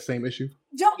had that same issue?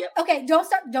 Don't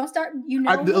start. You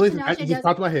know, I just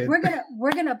popped my head.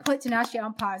 We're gonna put Tinashe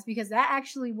on pause because that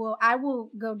actually I will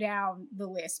go down the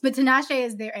list. But Tinashe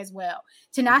is there as well.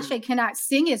 Tinashe cannot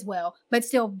sing as well, but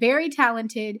still very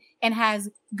talented and has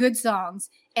good songs.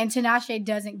 And Tinashe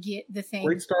doesn't get the thing.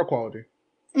 Great star quality.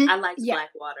 I like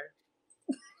Blackwater.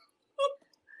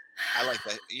 I like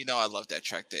that. You know, I love that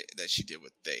track that she did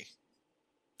with They.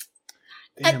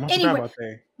 Damn, I forgot about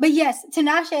They. But yes,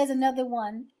 Tinashe is another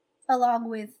one, along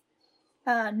with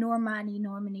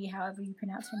Normani, however you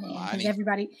pronounce her name. Because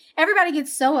everybody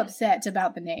gets so upset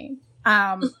about the name.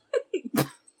 But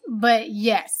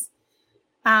yes.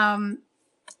 Tina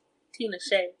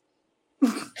Shay.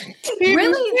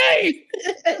 Really?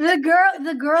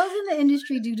 the girls in the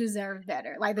industry do deserve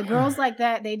better. Like the girls like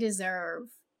that, they deserve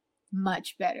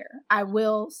much better. I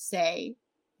will say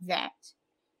that.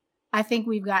 I think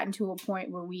we've gotten to a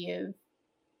point where we have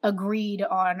agreed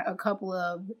on a couple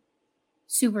of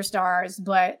superstars,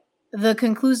 but the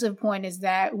conclusive point is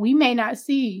that we may not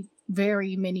see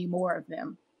very many more of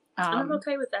them. I'm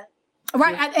okay with that.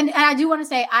 Right. Yeah. And I do want to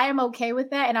say I am okay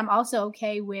with that. And I'm also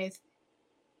okay with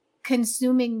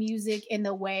consuming music in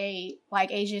the way,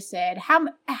 like Asia said,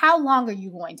 how long are you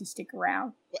going to stick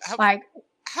around? How can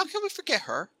we forget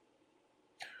her?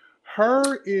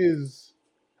 Her is,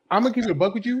 I'm going to give you a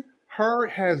buck with you. Her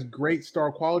has great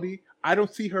star quality. I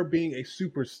don't see her being a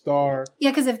superstar.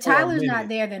 Yeah, because if Tyler's not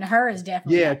there, then her is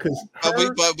definitely. Yeah, because but we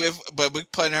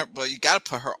put her. But you got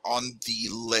to put her on the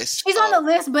list. She's on the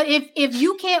list, but if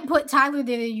you can't put Tyler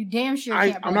there, then you damn sure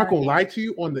can't. I'm not gonna lie to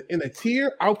you. In the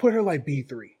tier, I'll put her like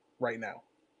B3 right now.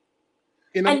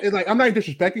 And I'm not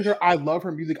disrespecting her. I love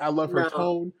her music. I love her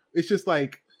tone. It's just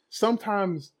like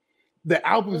sometimes the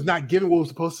album's not giving what it was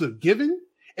supposed to have given,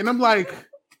 and I'm like.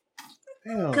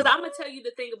 Because I'm gonna tell you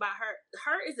the thing about her.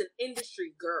 Her is an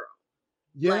industry girl.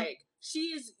 Yeah. Like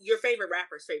she is your favorite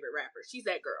rapper's favorite rapper. She's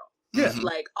that girl. Yeah.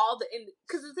 Like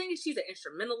because the thing is, she's an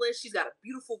instrumentalist. She's got a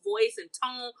beautiful voice and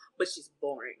tone, but she's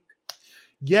boring.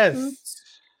 Yes.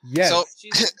 Yes.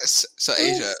 So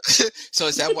Asia. So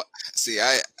is that what?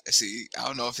 I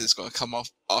don't know if it's gonna come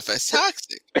off as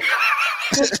toxic.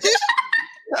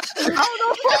 I don't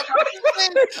know if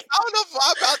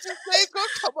I'm about to say it's gonna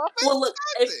come off as look,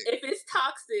 toxic. If it's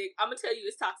toxic, I'm gonna tell you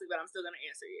it's toxic, but I'm still gonna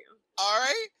answer you. All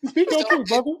right.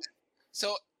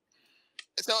 So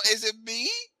is it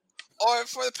me, or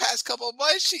for the past couple of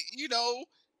months, she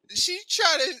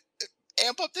tried to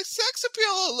amp up the sex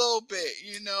appeal a little bit,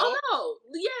 Oh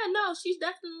no, she's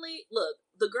definitely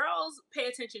the girls pay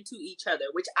attention to each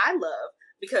other, which I love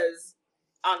because,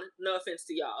 no offense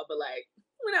to y'all, but like.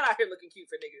 We're not out here looking cute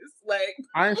for niggas. Like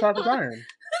iron sharpens iron.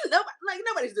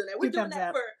 Nobody's doing that. We're doing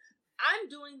that I'm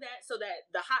doing that so that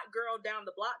the hot girl down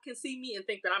the block can see me and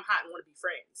think that I'm hot and want to be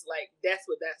friends. Like that's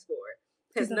what that's for.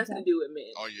 It has nothing to do with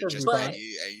men. Oh, you're just and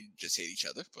you just hate each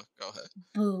other. But go ahead.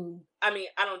 Boo. I mean,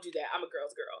 I don't do that. I'm a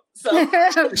girl's girl. So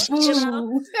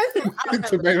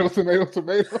tomato.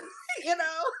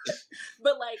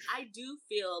 But like I do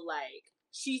feel like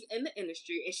she's in the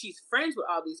industry and she's friends with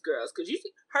all these girls because you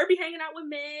see her be hanging out with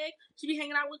Meg, she be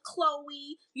hanging out with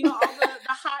Chloe, all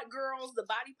the hot girls, the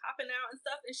body popping out and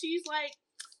stuff. And she's like,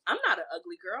 I'm not an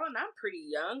ugly girl and I'm pretty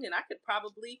young and I could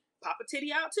probably pop a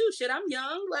titty out too. Shit, I'm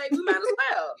young. Like we might as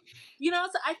well.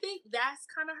 So I think that's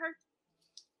kind of her.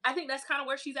 I think that's kind of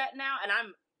where she's at now. And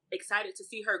I'm excited to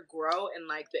see her grow in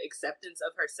like the acceptance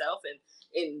of herself and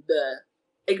in the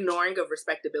ignoring of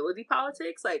respectability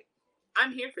politics. Like,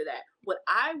 I'm here for that. What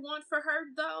I want for her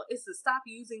though is to stop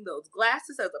using those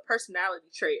glasses as a personality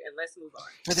trait and let's move on.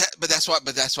 But that's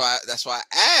why I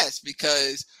asked,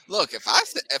 because look, if I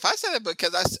said it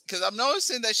because I'm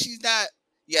noticing that she's not.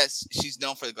 Yes, she's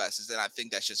known for the glasses, and I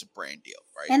think that's just a brand deal,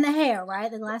 right? And the hair,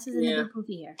 right? The glasses and the big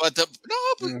poofy hair. But have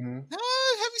you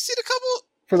seen a couple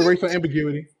for the racial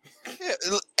ambiguity? Yeah,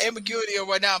 ambiguity or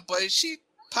whatnot, but she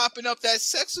popping up that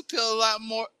sex appeal a lot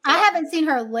more. I haven't seen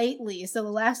her lately, so the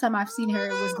last time I've seen her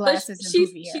was glasses and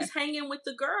poofy hair. She's hanging with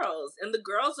the girls, and the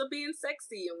girls are being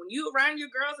sexy, and when you around your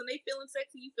girls and they feeling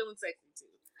sexy, you feeling sexy too.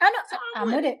 I know. So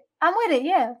I'm with it. I'm with it.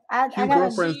 Yeah. I got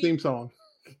girlfriend's theme song.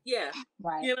 Yeah.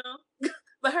 Right.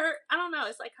 But her, I don't know.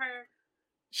 It's like her.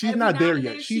 She's not there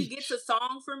yet. She gets a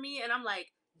song for me, and I'm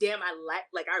like, damn, I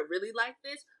really like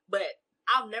this. But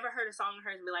I've never heard a song of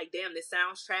hers and be like, damn, this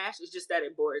sounds trash. It's just that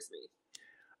it bores me.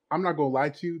 I'm not gonna lie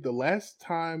to you. The last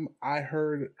time I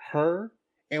heard her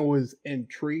and was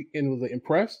intrigued and was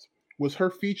impressed was her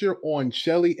feature on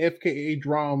Shelly FKA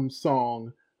Drum's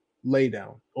song "Lay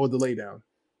Down" or "The Lay Down."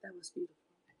 That was beautiful.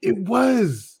 It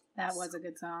was. That was a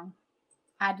good song.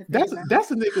 I had to think That's about it.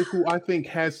 that's a nigga who I think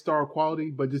has star quality,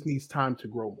 but just needs time to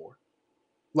grow more.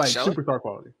 Like Shelly? superstar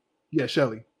quality. Yeah,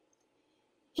 Shelly.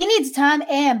 He needs time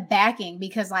and backing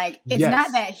because, like, it's Yes.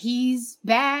 not that he's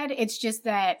bad. It's just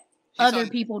that He's other on-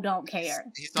 people don't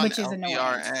care, He's on which the is annoying.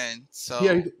 LVRN, so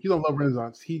Yeah, he's on Love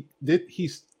Renaissance. I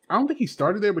don't think he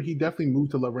started there, but he definitely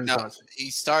moved to Love no, Renaissance. he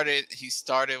started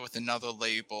with another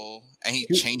label, and he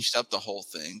changed up the whole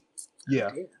thing.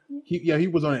 Yeah. He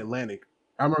was on Atlantic.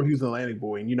 I remember he was an Atlantic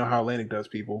boy, and you know how Atlantic does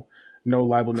people. No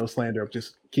libel, no slander,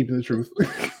 just keeping the truth.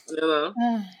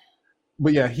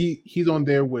 But yeah, he's on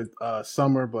there with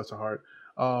Summer, bless her heart.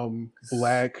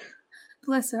 Black.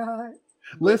 Bless her heart.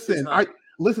 Listen, I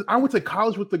went to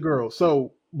college with the girl,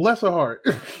 so bless her heart.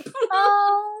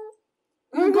 Oh,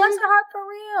 bless her heart for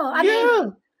real. I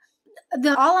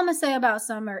mean, all I'm gonna say about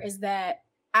Summer is that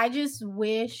I just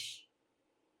wish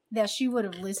that she would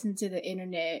have listened to the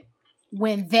internet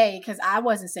when because I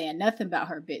wasn't saying nothing about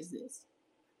her business,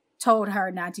 told her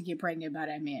not to get pregnant by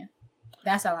that man.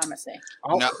 That's all I'm gonna say.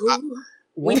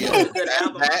 We did a good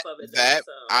album off of it.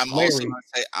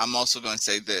 I'm also going to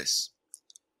say this.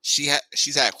 She's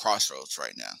at a crossroads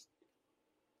right now.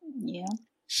 Yeah.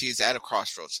 She's at a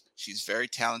crossroads. She's very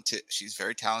talented. She's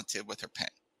very talented with her pen.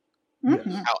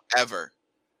 Mm-hmm. However,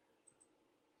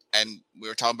 and we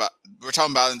were talking about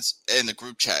in the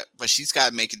group chat, but she's got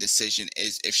to make a decision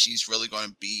is if she's really going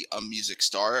to be a music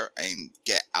star and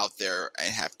get out there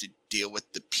and have to deal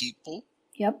with the people.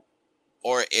 Yep.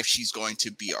 Or if she's going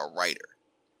to be a writer.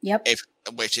 Yep.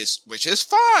 Which is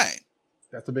fine.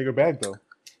 That's a bigger bag though.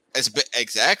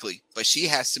 Exactly. But she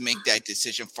has to make that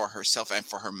decision for herself and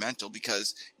for her mental,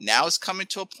 because now it's coming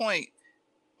to a point,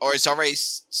 or it's already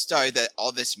started, that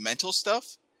all this mental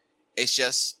stuff is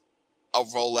just a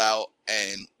rollout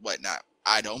and whatnot.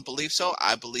 I don't believe so.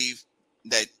 I believe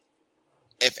that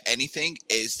if anything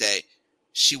is that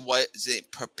she wasn't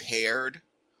prepared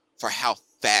for how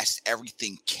fast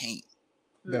everything came.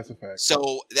 That's a fact.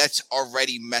 So that's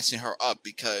already messing her up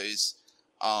because,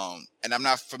 and I'm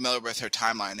not familiar with her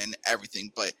timeline and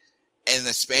everything, but in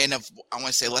the span of, I want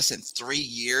to say less than 3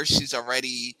 years, she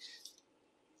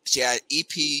had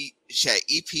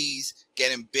EPs,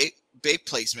 getting big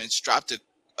placements, dropped a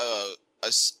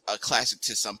classic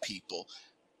to some people.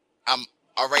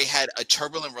 Already had a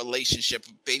turbulent relationship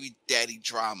with baby daddy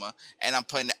drama, and I'm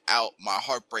putting out my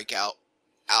Heartbreak Out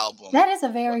album. That is a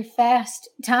very fast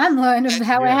timeline of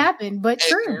how it happened, but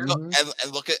true. And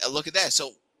look at that.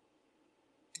 So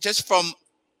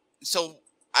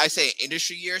I say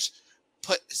industry years,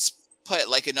 put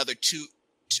like another two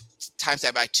times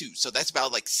that by 2. So that's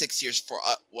about like 6 years for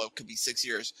what could be 6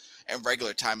 years, and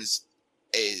regular time is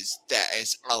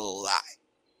a lot.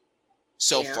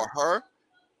 So for her,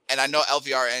 and I know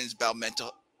LVRN is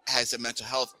has a mental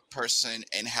health person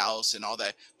in house and all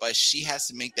that, but she has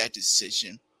to make that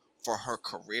decision for her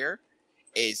career,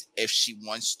 is if she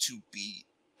wants to be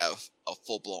a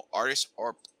full-blown artist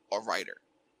or a writer.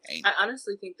 And I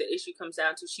honestly think the issue comes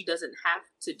down to she doesn't have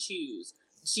to choose.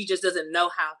 She just doesn't know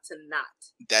how to not.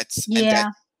 That's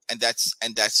the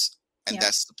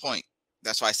point.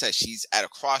 That's why I said she's at a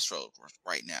crossroad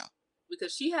right now.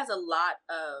 Because she has a lot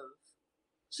of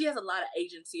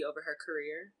agency over her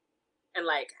career and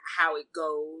like how it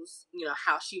goes,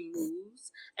 how she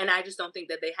moves. And I just don't think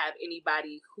that they have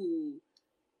anybody who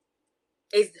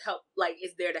is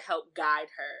there to help guide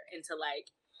her into like,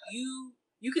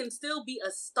 you can still be a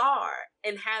star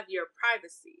and have your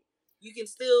privacy. You can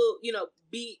still,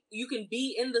 you can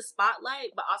be in the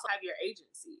spotlight, but also have your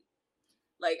agency.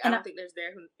 Like, I don't think there's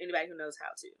anybody who knows how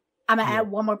to. I'm going to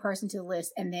add one more person to the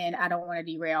list, and then I don't want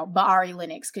to derail, but Ari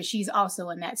Lennox, because she's also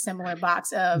in that similar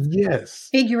box of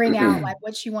figuring out like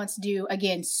what she wants to do.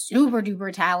 Again, super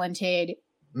duper talented,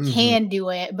 can do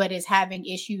it, but is having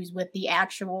issues with the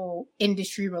actual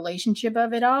industry relationship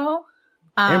of it all.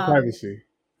 And privacy.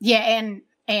 Yeah,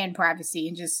 and privacy,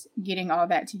 and just getting all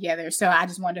that together. So I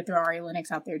just wanted to throw Ari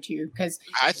Lennox out there too, because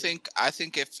I think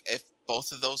if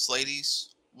both of those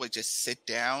ladies would just sit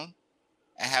down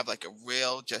and have like a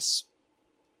real, just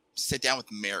sit down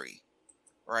with Mary,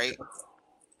 right?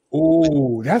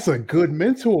 Oh, that's a good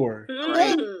mentor.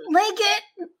 Link it.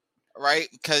 Right?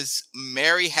 Because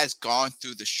Mary has gone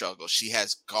through the struggle. She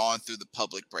has gone through the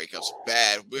public breakups.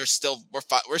 Bad. We're still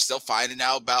finding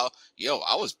out about,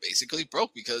 I was basically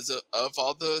broke because of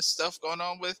all the stuff going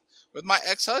on with my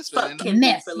ex-husband. Fuck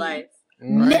Kendi for life.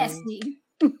 Messy.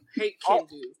 Hate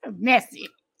Kendi. Messy.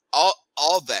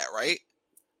 All that, right?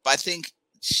 But I think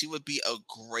she would be a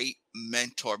great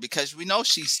mentor because we know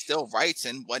she still writes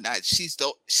and whatnot. She's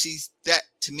that,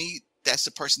 to me, that's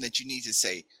the person that you need to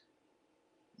say,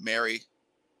 Mary,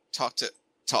 talk.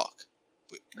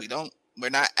 We don't we're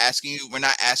not asking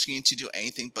you to do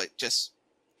anything, but just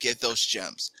get those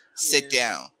gems. Sit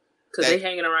down. Because they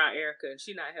hanging around Erica and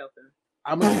she's not helping.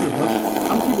 I'm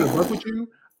keeping it with you.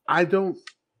 I don't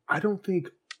think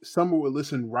Summer would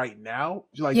listen right now.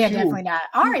 Like, definitely not.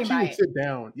 Ari might. Would sit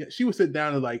down. Yeah, she would sit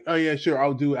down and like, oh yeah, sure,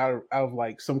 I'll do out of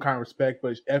like some kind of respect.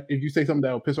 But if you say something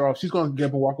that will piss her off, she's gonna get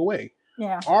up and walk away.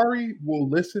 Yeah. Ari will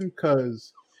listen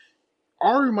because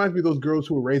Ari reminds me of those girls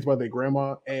who were raised by their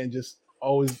grandma and just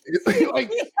always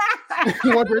like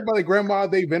once raised by their grandma,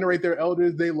 they venerate their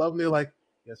elders, they love them. They're like,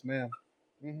 yes, ma'am.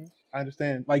 Mm-hmm, I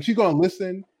understand. Like, she's gonna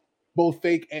listen, both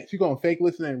fake and she's gonna fake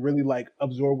listen and really like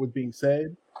absorb what's being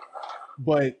said.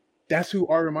 But that's who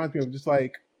Ari reminds me of. Just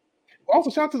like,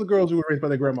 also shout out to the girls who were raised by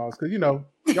their grandmas, because y'all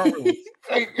really.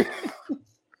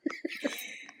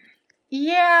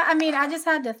 Yeah, I mean, I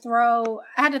had to throw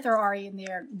Ari in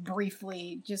there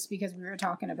briefly just because we were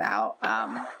talking about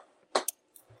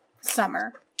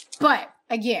Summer. But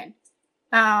again,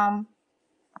 all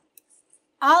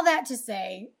that to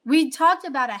say, we talked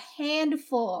about a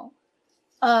handful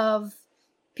of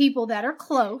people that are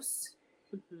close.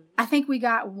 Mm-hmm. I think we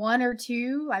got one or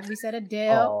two, like we said,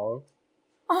 Adele.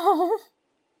 Oh,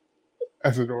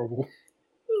 that's adorable.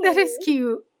 That is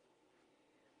cute.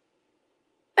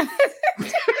 That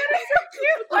is so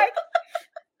cute. Like,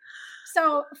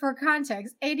 so for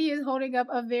context, AD is holding up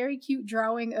a very cute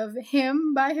drawing of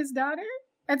him by his daughter.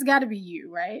 That's got to be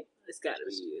you, right? It's got to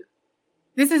be you.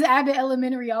 This is Abbott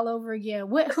Elementary all over again.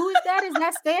 Who is that? Is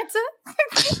that Stanza?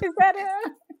 Is that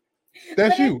him?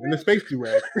 That's you in the space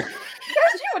do-rag. That's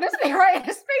you in the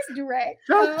space do-rag.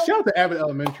 Shout out to Abbott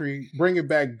Elementary, bringing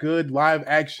back good live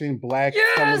action black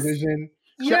television.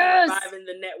 Yes. Reviving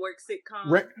the network sitcom.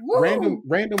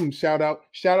 Random shout out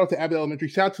to Abbott Elementary.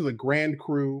 Shout out to the Grand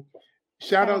Crew.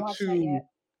 Shout out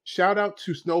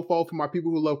to Snowfall for my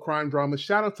people who love crime drama.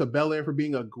 Shout out to Bel Air for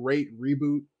being a great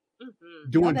reboot. Mm-hmm.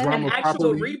 Doing drama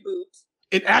properly.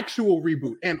 An actual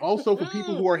reboot. And also for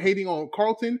people who are hating on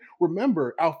Carlton,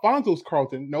 remember, Alfonso's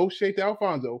Carlton, no shade to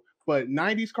Alfonso, but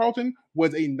 90s Carlton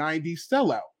was a 90s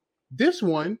sellout. This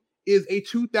one is a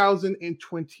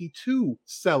 2022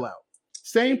 sellout.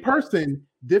 Same person,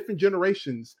 different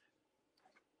generations.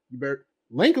 You better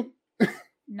link them.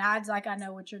 Nods like I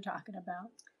know what you're talking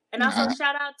about. And also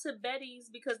shout out to Betty's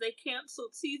because they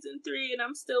canceled season 3 and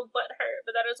I'm still butthurt.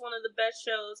 But that is one of the best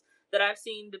shows that I've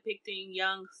seen depicting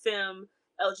young femme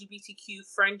LGBTQ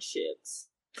friendships.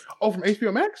 Oh, from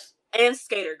HBO Max? And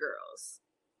Skater Girls.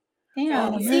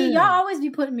 Damn. See, y'all always be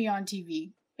putting me on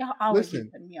TV. Y'all always be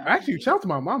putting me on actually, TV. shout out to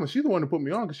my mama. She's the one to put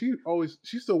me on because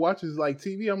she still watches like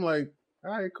TV. I'm like,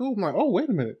 all right, cool. I'm like, oh, wait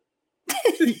a minute.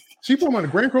 She put me on the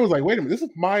Grand Crew. I was like, wait a minute, this is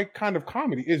my kind of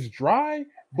comedy. It's dry,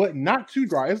 but not too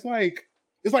dry. It's like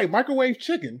microwave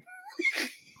chicken.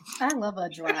 I love a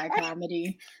dry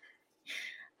comedy.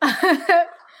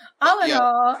 All in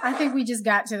all, I think we just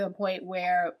got to the point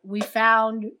where we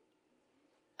found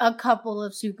a couple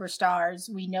of superstars.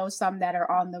 We know some that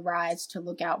are on the rise to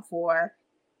look out for.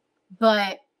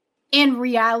 But in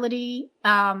reality,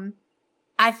 I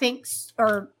think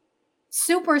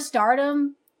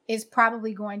superstardom is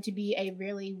probably going to be a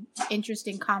really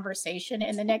interesting conversation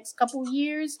in the next couple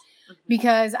years,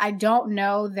 because I don't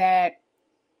know that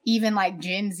even like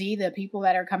Gen Z, the people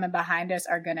that are coming behind us,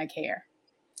 are gonna care.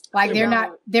 Like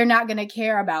they're not gonna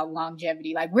care about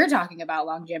longevity. Like we're talking about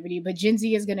longevity, but Gen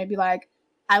Z is gonna be like,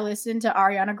 I listened to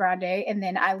Ariana Grande, and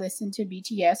then I listened to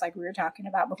BTS, like we were talking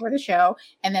about before the show,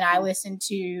 and then I listened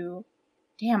to,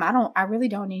 I really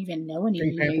don't even know any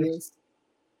names.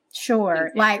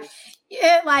 Sure,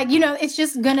 it's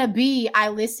just gonna be, I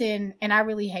listen, and I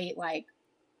really hate like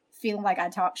feeling like I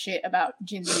talk shit about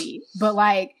Gen Z, but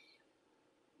like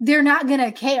they're not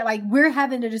gonna care. Like we're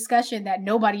having a discussion that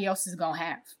nobody else is gonna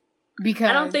have. Because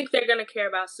I don't think they're gonna care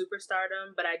about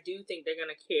superstardom, but I do think they're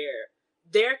gonna care.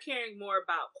 They're caring more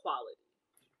about quality.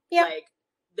 Yeah. Like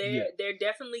they're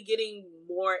definitely getting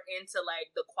more into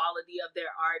like the quality of their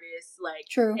artists, like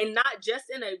true, and not just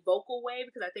in a vocal way,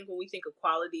 because I think when we think of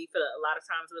quality, for a lot of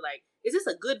times we're like, is this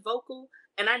a good vocal?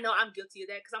 And I know I'm guilty of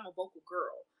that because I'm a vocal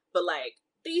girl. But like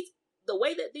the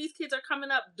way that these kids are coming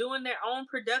up doing their own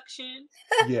production,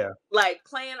 like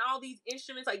playing all these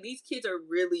instruments, like these kids are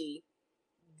really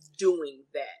doing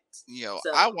that.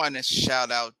 I want to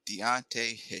shout out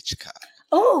Deontay Hitchcock.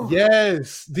 Oh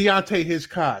yes, Deontay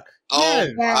Hitchcock.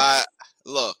 Oh,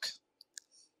 look,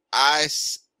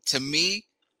 to me,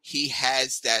 he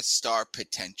has that star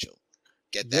potential.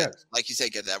 Get that, like you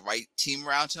said, get that right team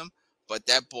around him. But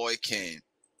that boy can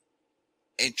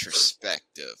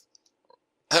introspective,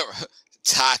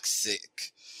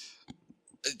 toxic,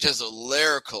 just a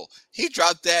lyrical. He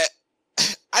dropped that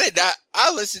I did not.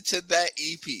 I listened to that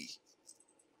EP.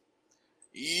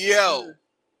 Yo,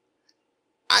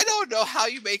 I don't know how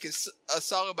you make a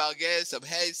song about getting some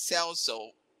head sound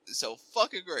so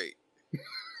fucking great.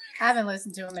 I haven't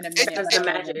listened to him in a minute. It's the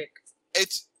magic.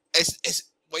 It's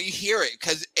when you hear it,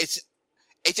 because it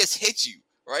just hits you,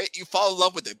 right? You fall in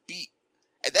love with the beat,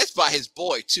 and that's by his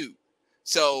boy too.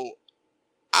 So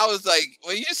I was like,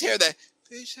 when you just hear that,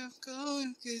 bitch, I'm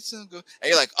going to get some good, and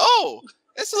you're like, oh,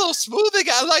 it's a little smooth. They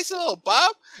got a nice little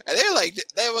bop, and they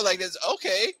were like this.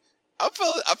 Okay, I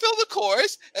feel the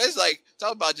chorus, and it's like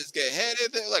talking about just getting head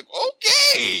in there. Like,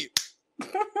 okay,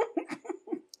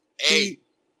 hey,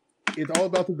 it's all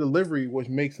about the delivery, which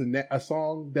makes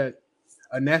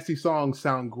a nasty song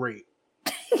sound great.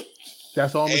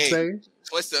 That's all I'm gonna say.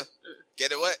 Twister,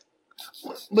 get it what?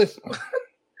 Listen,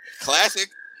 classic.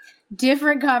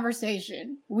 Different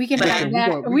conversation. We can have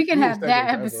that. We can have that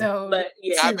episode. But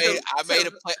yeah, I made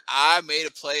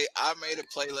a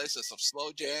playlist of some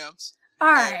slow jams.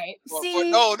 All right.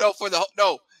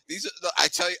 These are, I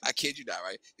tell you, I kid you not,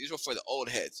 right? These were for the old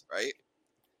heads, right?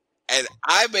 And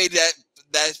I made that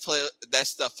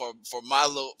stuff for my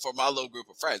little group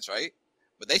of friends, right?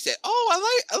 But they said, "Oh,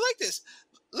 I like this.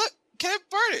 Look, can I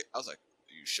burn it?" I was like,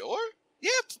 "Are you sure?"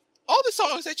 Yeah, all the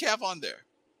songs that you have on there.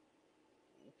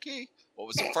 Okay. What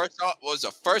was the first song? What was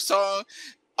the first song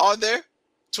on there?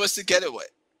 Twisted Getaway,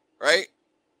 right?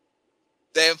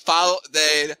 Then follow,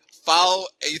 and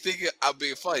you think I'm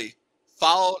being funny,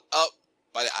 followed up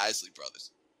by the Isley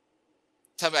Brothers.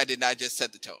 Tell me I did not just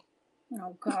set the tone.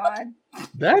 Oh God.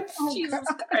 That's Jesus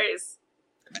Christ.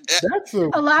 That's a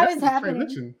lot that's is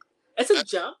happening. It's a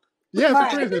jump. Yeah,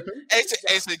 Right.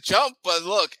 It's a jump, but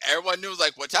look, everyone knew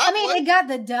like what time. I mean, it got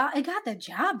the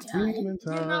job done.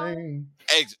 Time.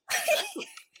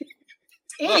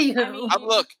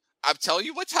 Anywho. I'm telling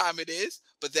you what time it is,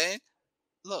 but then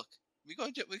look, we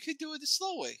could do it the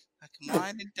slow way. Like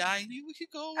wine and dine you, we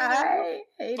could go. I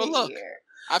hate but it look, here.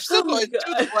 I'm still going to do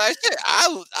the last shit. I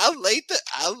laid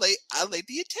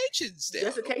the intentions down.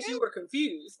 Just in case you were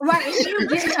confused. Right, if you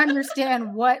didn't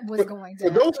understand what was going For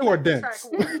down. those who are dense.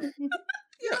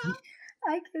 Yeah.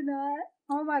 I cannot.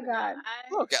 Oh my God.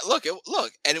 Look,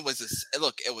 and it was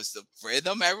the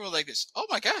rhythm. Everyone like this. Oh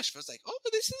my gosh! I was like, oh,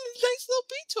 but this is a nice little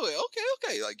beat to it.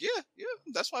 Okay. Like, yeah.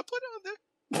 That's why I put it on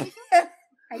there.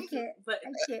 I can't. But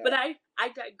I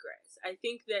digress. I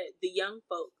think that the young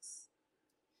folks,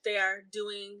 they are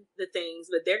doing the things,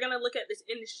 but they're gonna look at this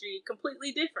industry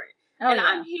completely different. Oh, and yeah.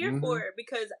 I'm here for it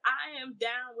because I am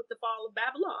down with the fall of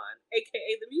Babylon,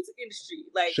 aka the music industry.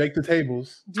 Like, shake the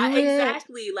tables.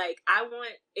 Exactly. Like, I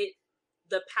want it.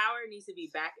 The power needs to be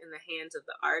back in the hands of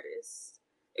the artists.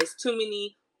 It's too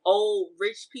many old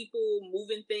rich people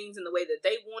moving things in the way that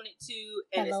they want it to,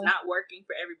 and It's not working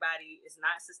for everybody. It's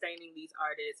not sustaining these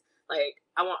artists. Like,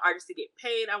 I want artists to get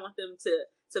paid. I want them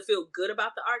to feel good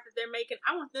about the art that they're making.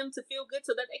 I want them to feel good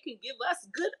so that they can give us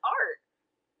good art.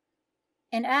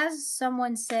 And as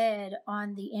someone said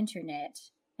on the internet,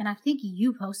 and I think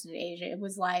you posted it, Asia, it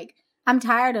was like, I'm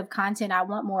tired of content. I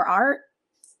want more art.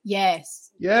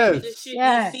 Yes. The shit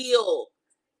you feel.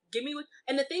 Give me what.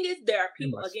 And the thing is, there are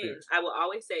people, again, I will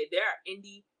always say, there are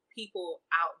indie people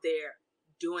out there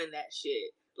doing that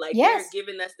shit. Like, they're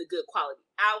giving us the good quality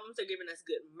albums. They're giving us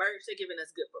good merch. They're giving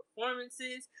us good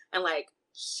performances. And, like,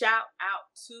 shout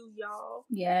out to y'all.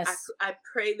 Yes. I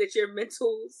pray that your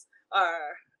mentals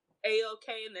are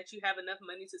A-okay and that you have enough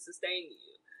money to sustain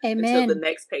you. Amen. Until the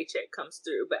next paycheck comes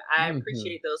through. But I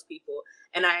appreciate those people.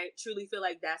 And I truly feel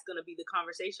like that's going to be the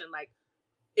conversation. Like,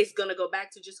 it's going to go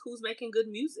back to just who's making good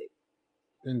music.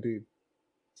 Indeed.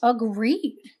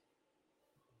 Agreed.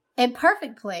 A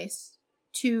perfect place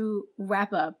to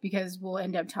wrap up, because we'll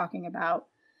end up talking about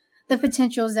the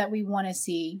potentials that we want to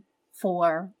see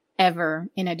forever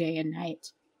in a day and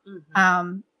night.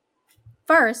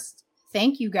 First,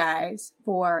 thank you guys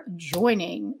for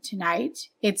joining tonight.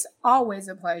 It's always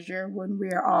a pleasure when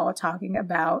we're all talking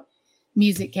about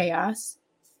music chaos.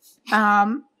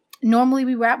 Normally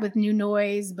we wrap with New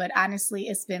Noise, but honestly,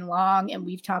 it's been long and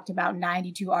we've talked about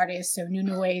 92 artists. So New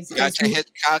Noise. Gotcha.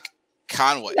 Hitchcock,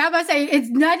 Conway. I was about to say, it's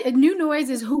not New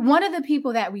Noise is one of the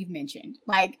people that we've mentioned.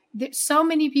 Like, there's so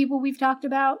many people we've talked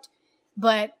about,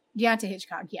 but Deontay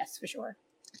Hitchcock, yes, for sure.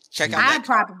 Check out. I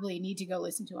probably need to go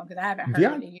listen to him because I haven't heard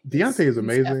any Deontay is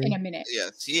amazing in a minute.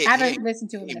 Yes, I haven't listened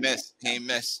to him. He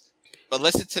missed. But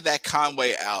listen to that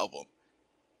Conway album.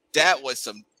 That was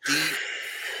some deep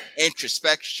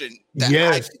introspection that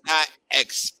I did not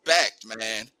expect,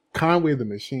 man. Conway the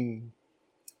Machine.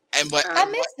 And what I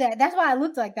missed that. That's why I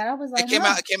looked like that. I was like,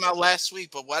 it came out last week.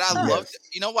 But what I loved,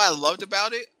 what I loved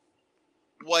about it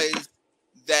was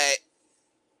that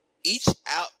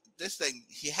this thing,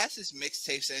 he has his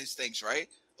mixtapes and his things, right?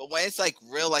 But when it's like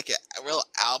a real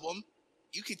album,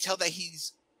 you can tell that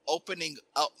he's opening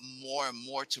up more and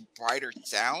more to brighter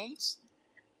sounds,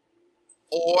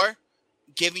 or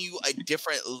giving you a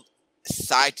different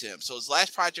side to him. So his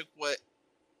last project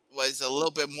was a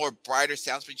little bit more brighter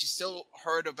sounds, but you still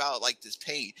heard about like this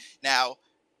pain. Now,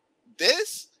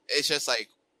 this is just like,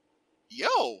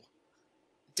 yo,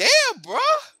 damn, bro.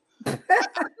 I knew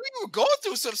you were going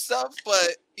through some stuff,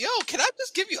 but yo, can I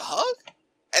just give you a hug?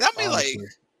 And I mean,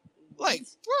 like,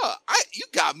 bro, you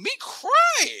got me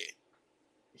crying.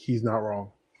 He's not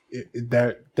wrong.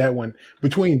 That one,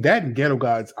 between that and Ghetto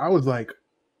Gods, I was like,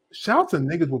 shout to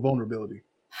niggas with vulnerability.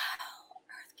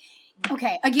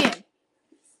 Okay, again,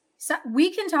 so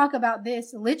we can talk about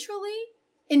this literally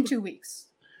in 2 weeks,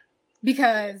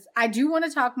 because I do want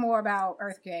to talk more about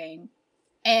Earth Gang,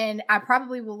 and I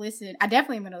probably will listen. I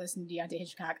definitely am going to listen to Deontay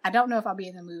Hitchcock. I don't know if I'll be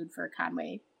in the mood for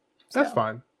Conway. So. That's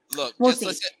fine. Look,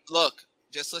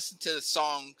 just listen to the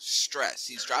song Stress.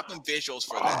 He's dropping visuals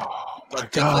for that.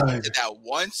 But just listen to that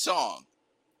one song.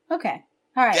 Okay.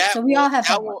 All right. So we all have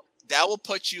that will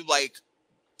put you like,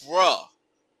 bruh.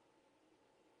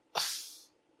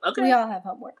 Okay. We all have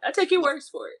homework. I take your words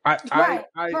for it.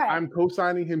 I'm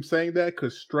co-signing him saying that,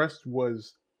 because Stress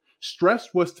was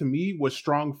to me what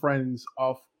Strong Friends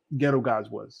of Ghetto Gods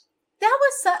was. That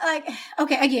was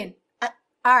okay. Again, all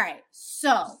right.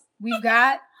 So we've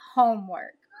got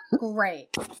homework.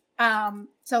 Great.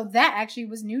 So that actually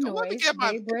was new noise. Let me get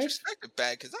my introspective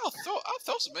back, because I'll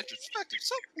throw some introspective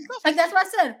stuff. Like that's what I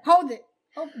said. Hold it.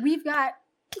 Oh, we've got.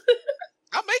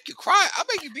 I'll make you cry. I'll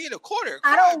make you be in a corner.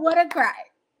 I don't want to cry.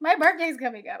 My birthday's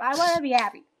coming up. I want to be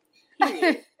happy.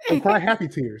 And cry happy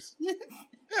tears. Yeah,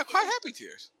 cry happy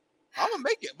tears. I'm gonna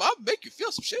make you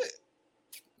feel some shit.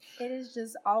 It is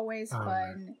just always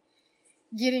fun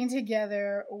getting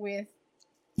together with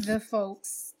the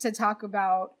folks to talk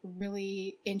about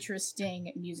really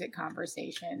interesting music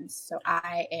conversations. So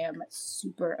I am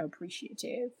super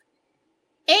appreciative.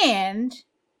 And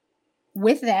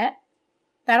with that,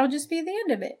 that'll just be the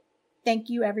end of it. Thank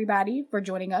you, everybody, for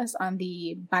joining us on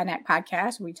the BINAC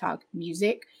podcast, where we talk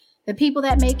music, the people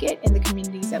that make it, and the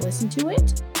communities that listen to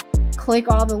it.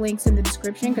 Click all the links in the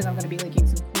description, because I'm going to be linking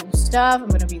some cool stuff. I'm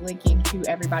going to be linking to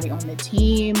everybody on the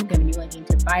team. I'm going to be linking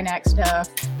to BINAC stuff.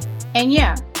 And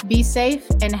yeah, be safe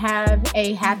and have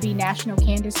a happy National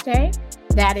Candace Day.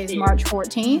 That is March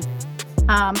 14th.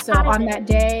 So on that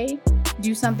day,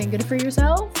 do something good for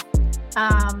yourself.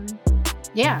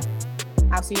 Yeah,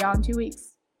 I'll see y'all in 2 weeks.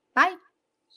 Bye.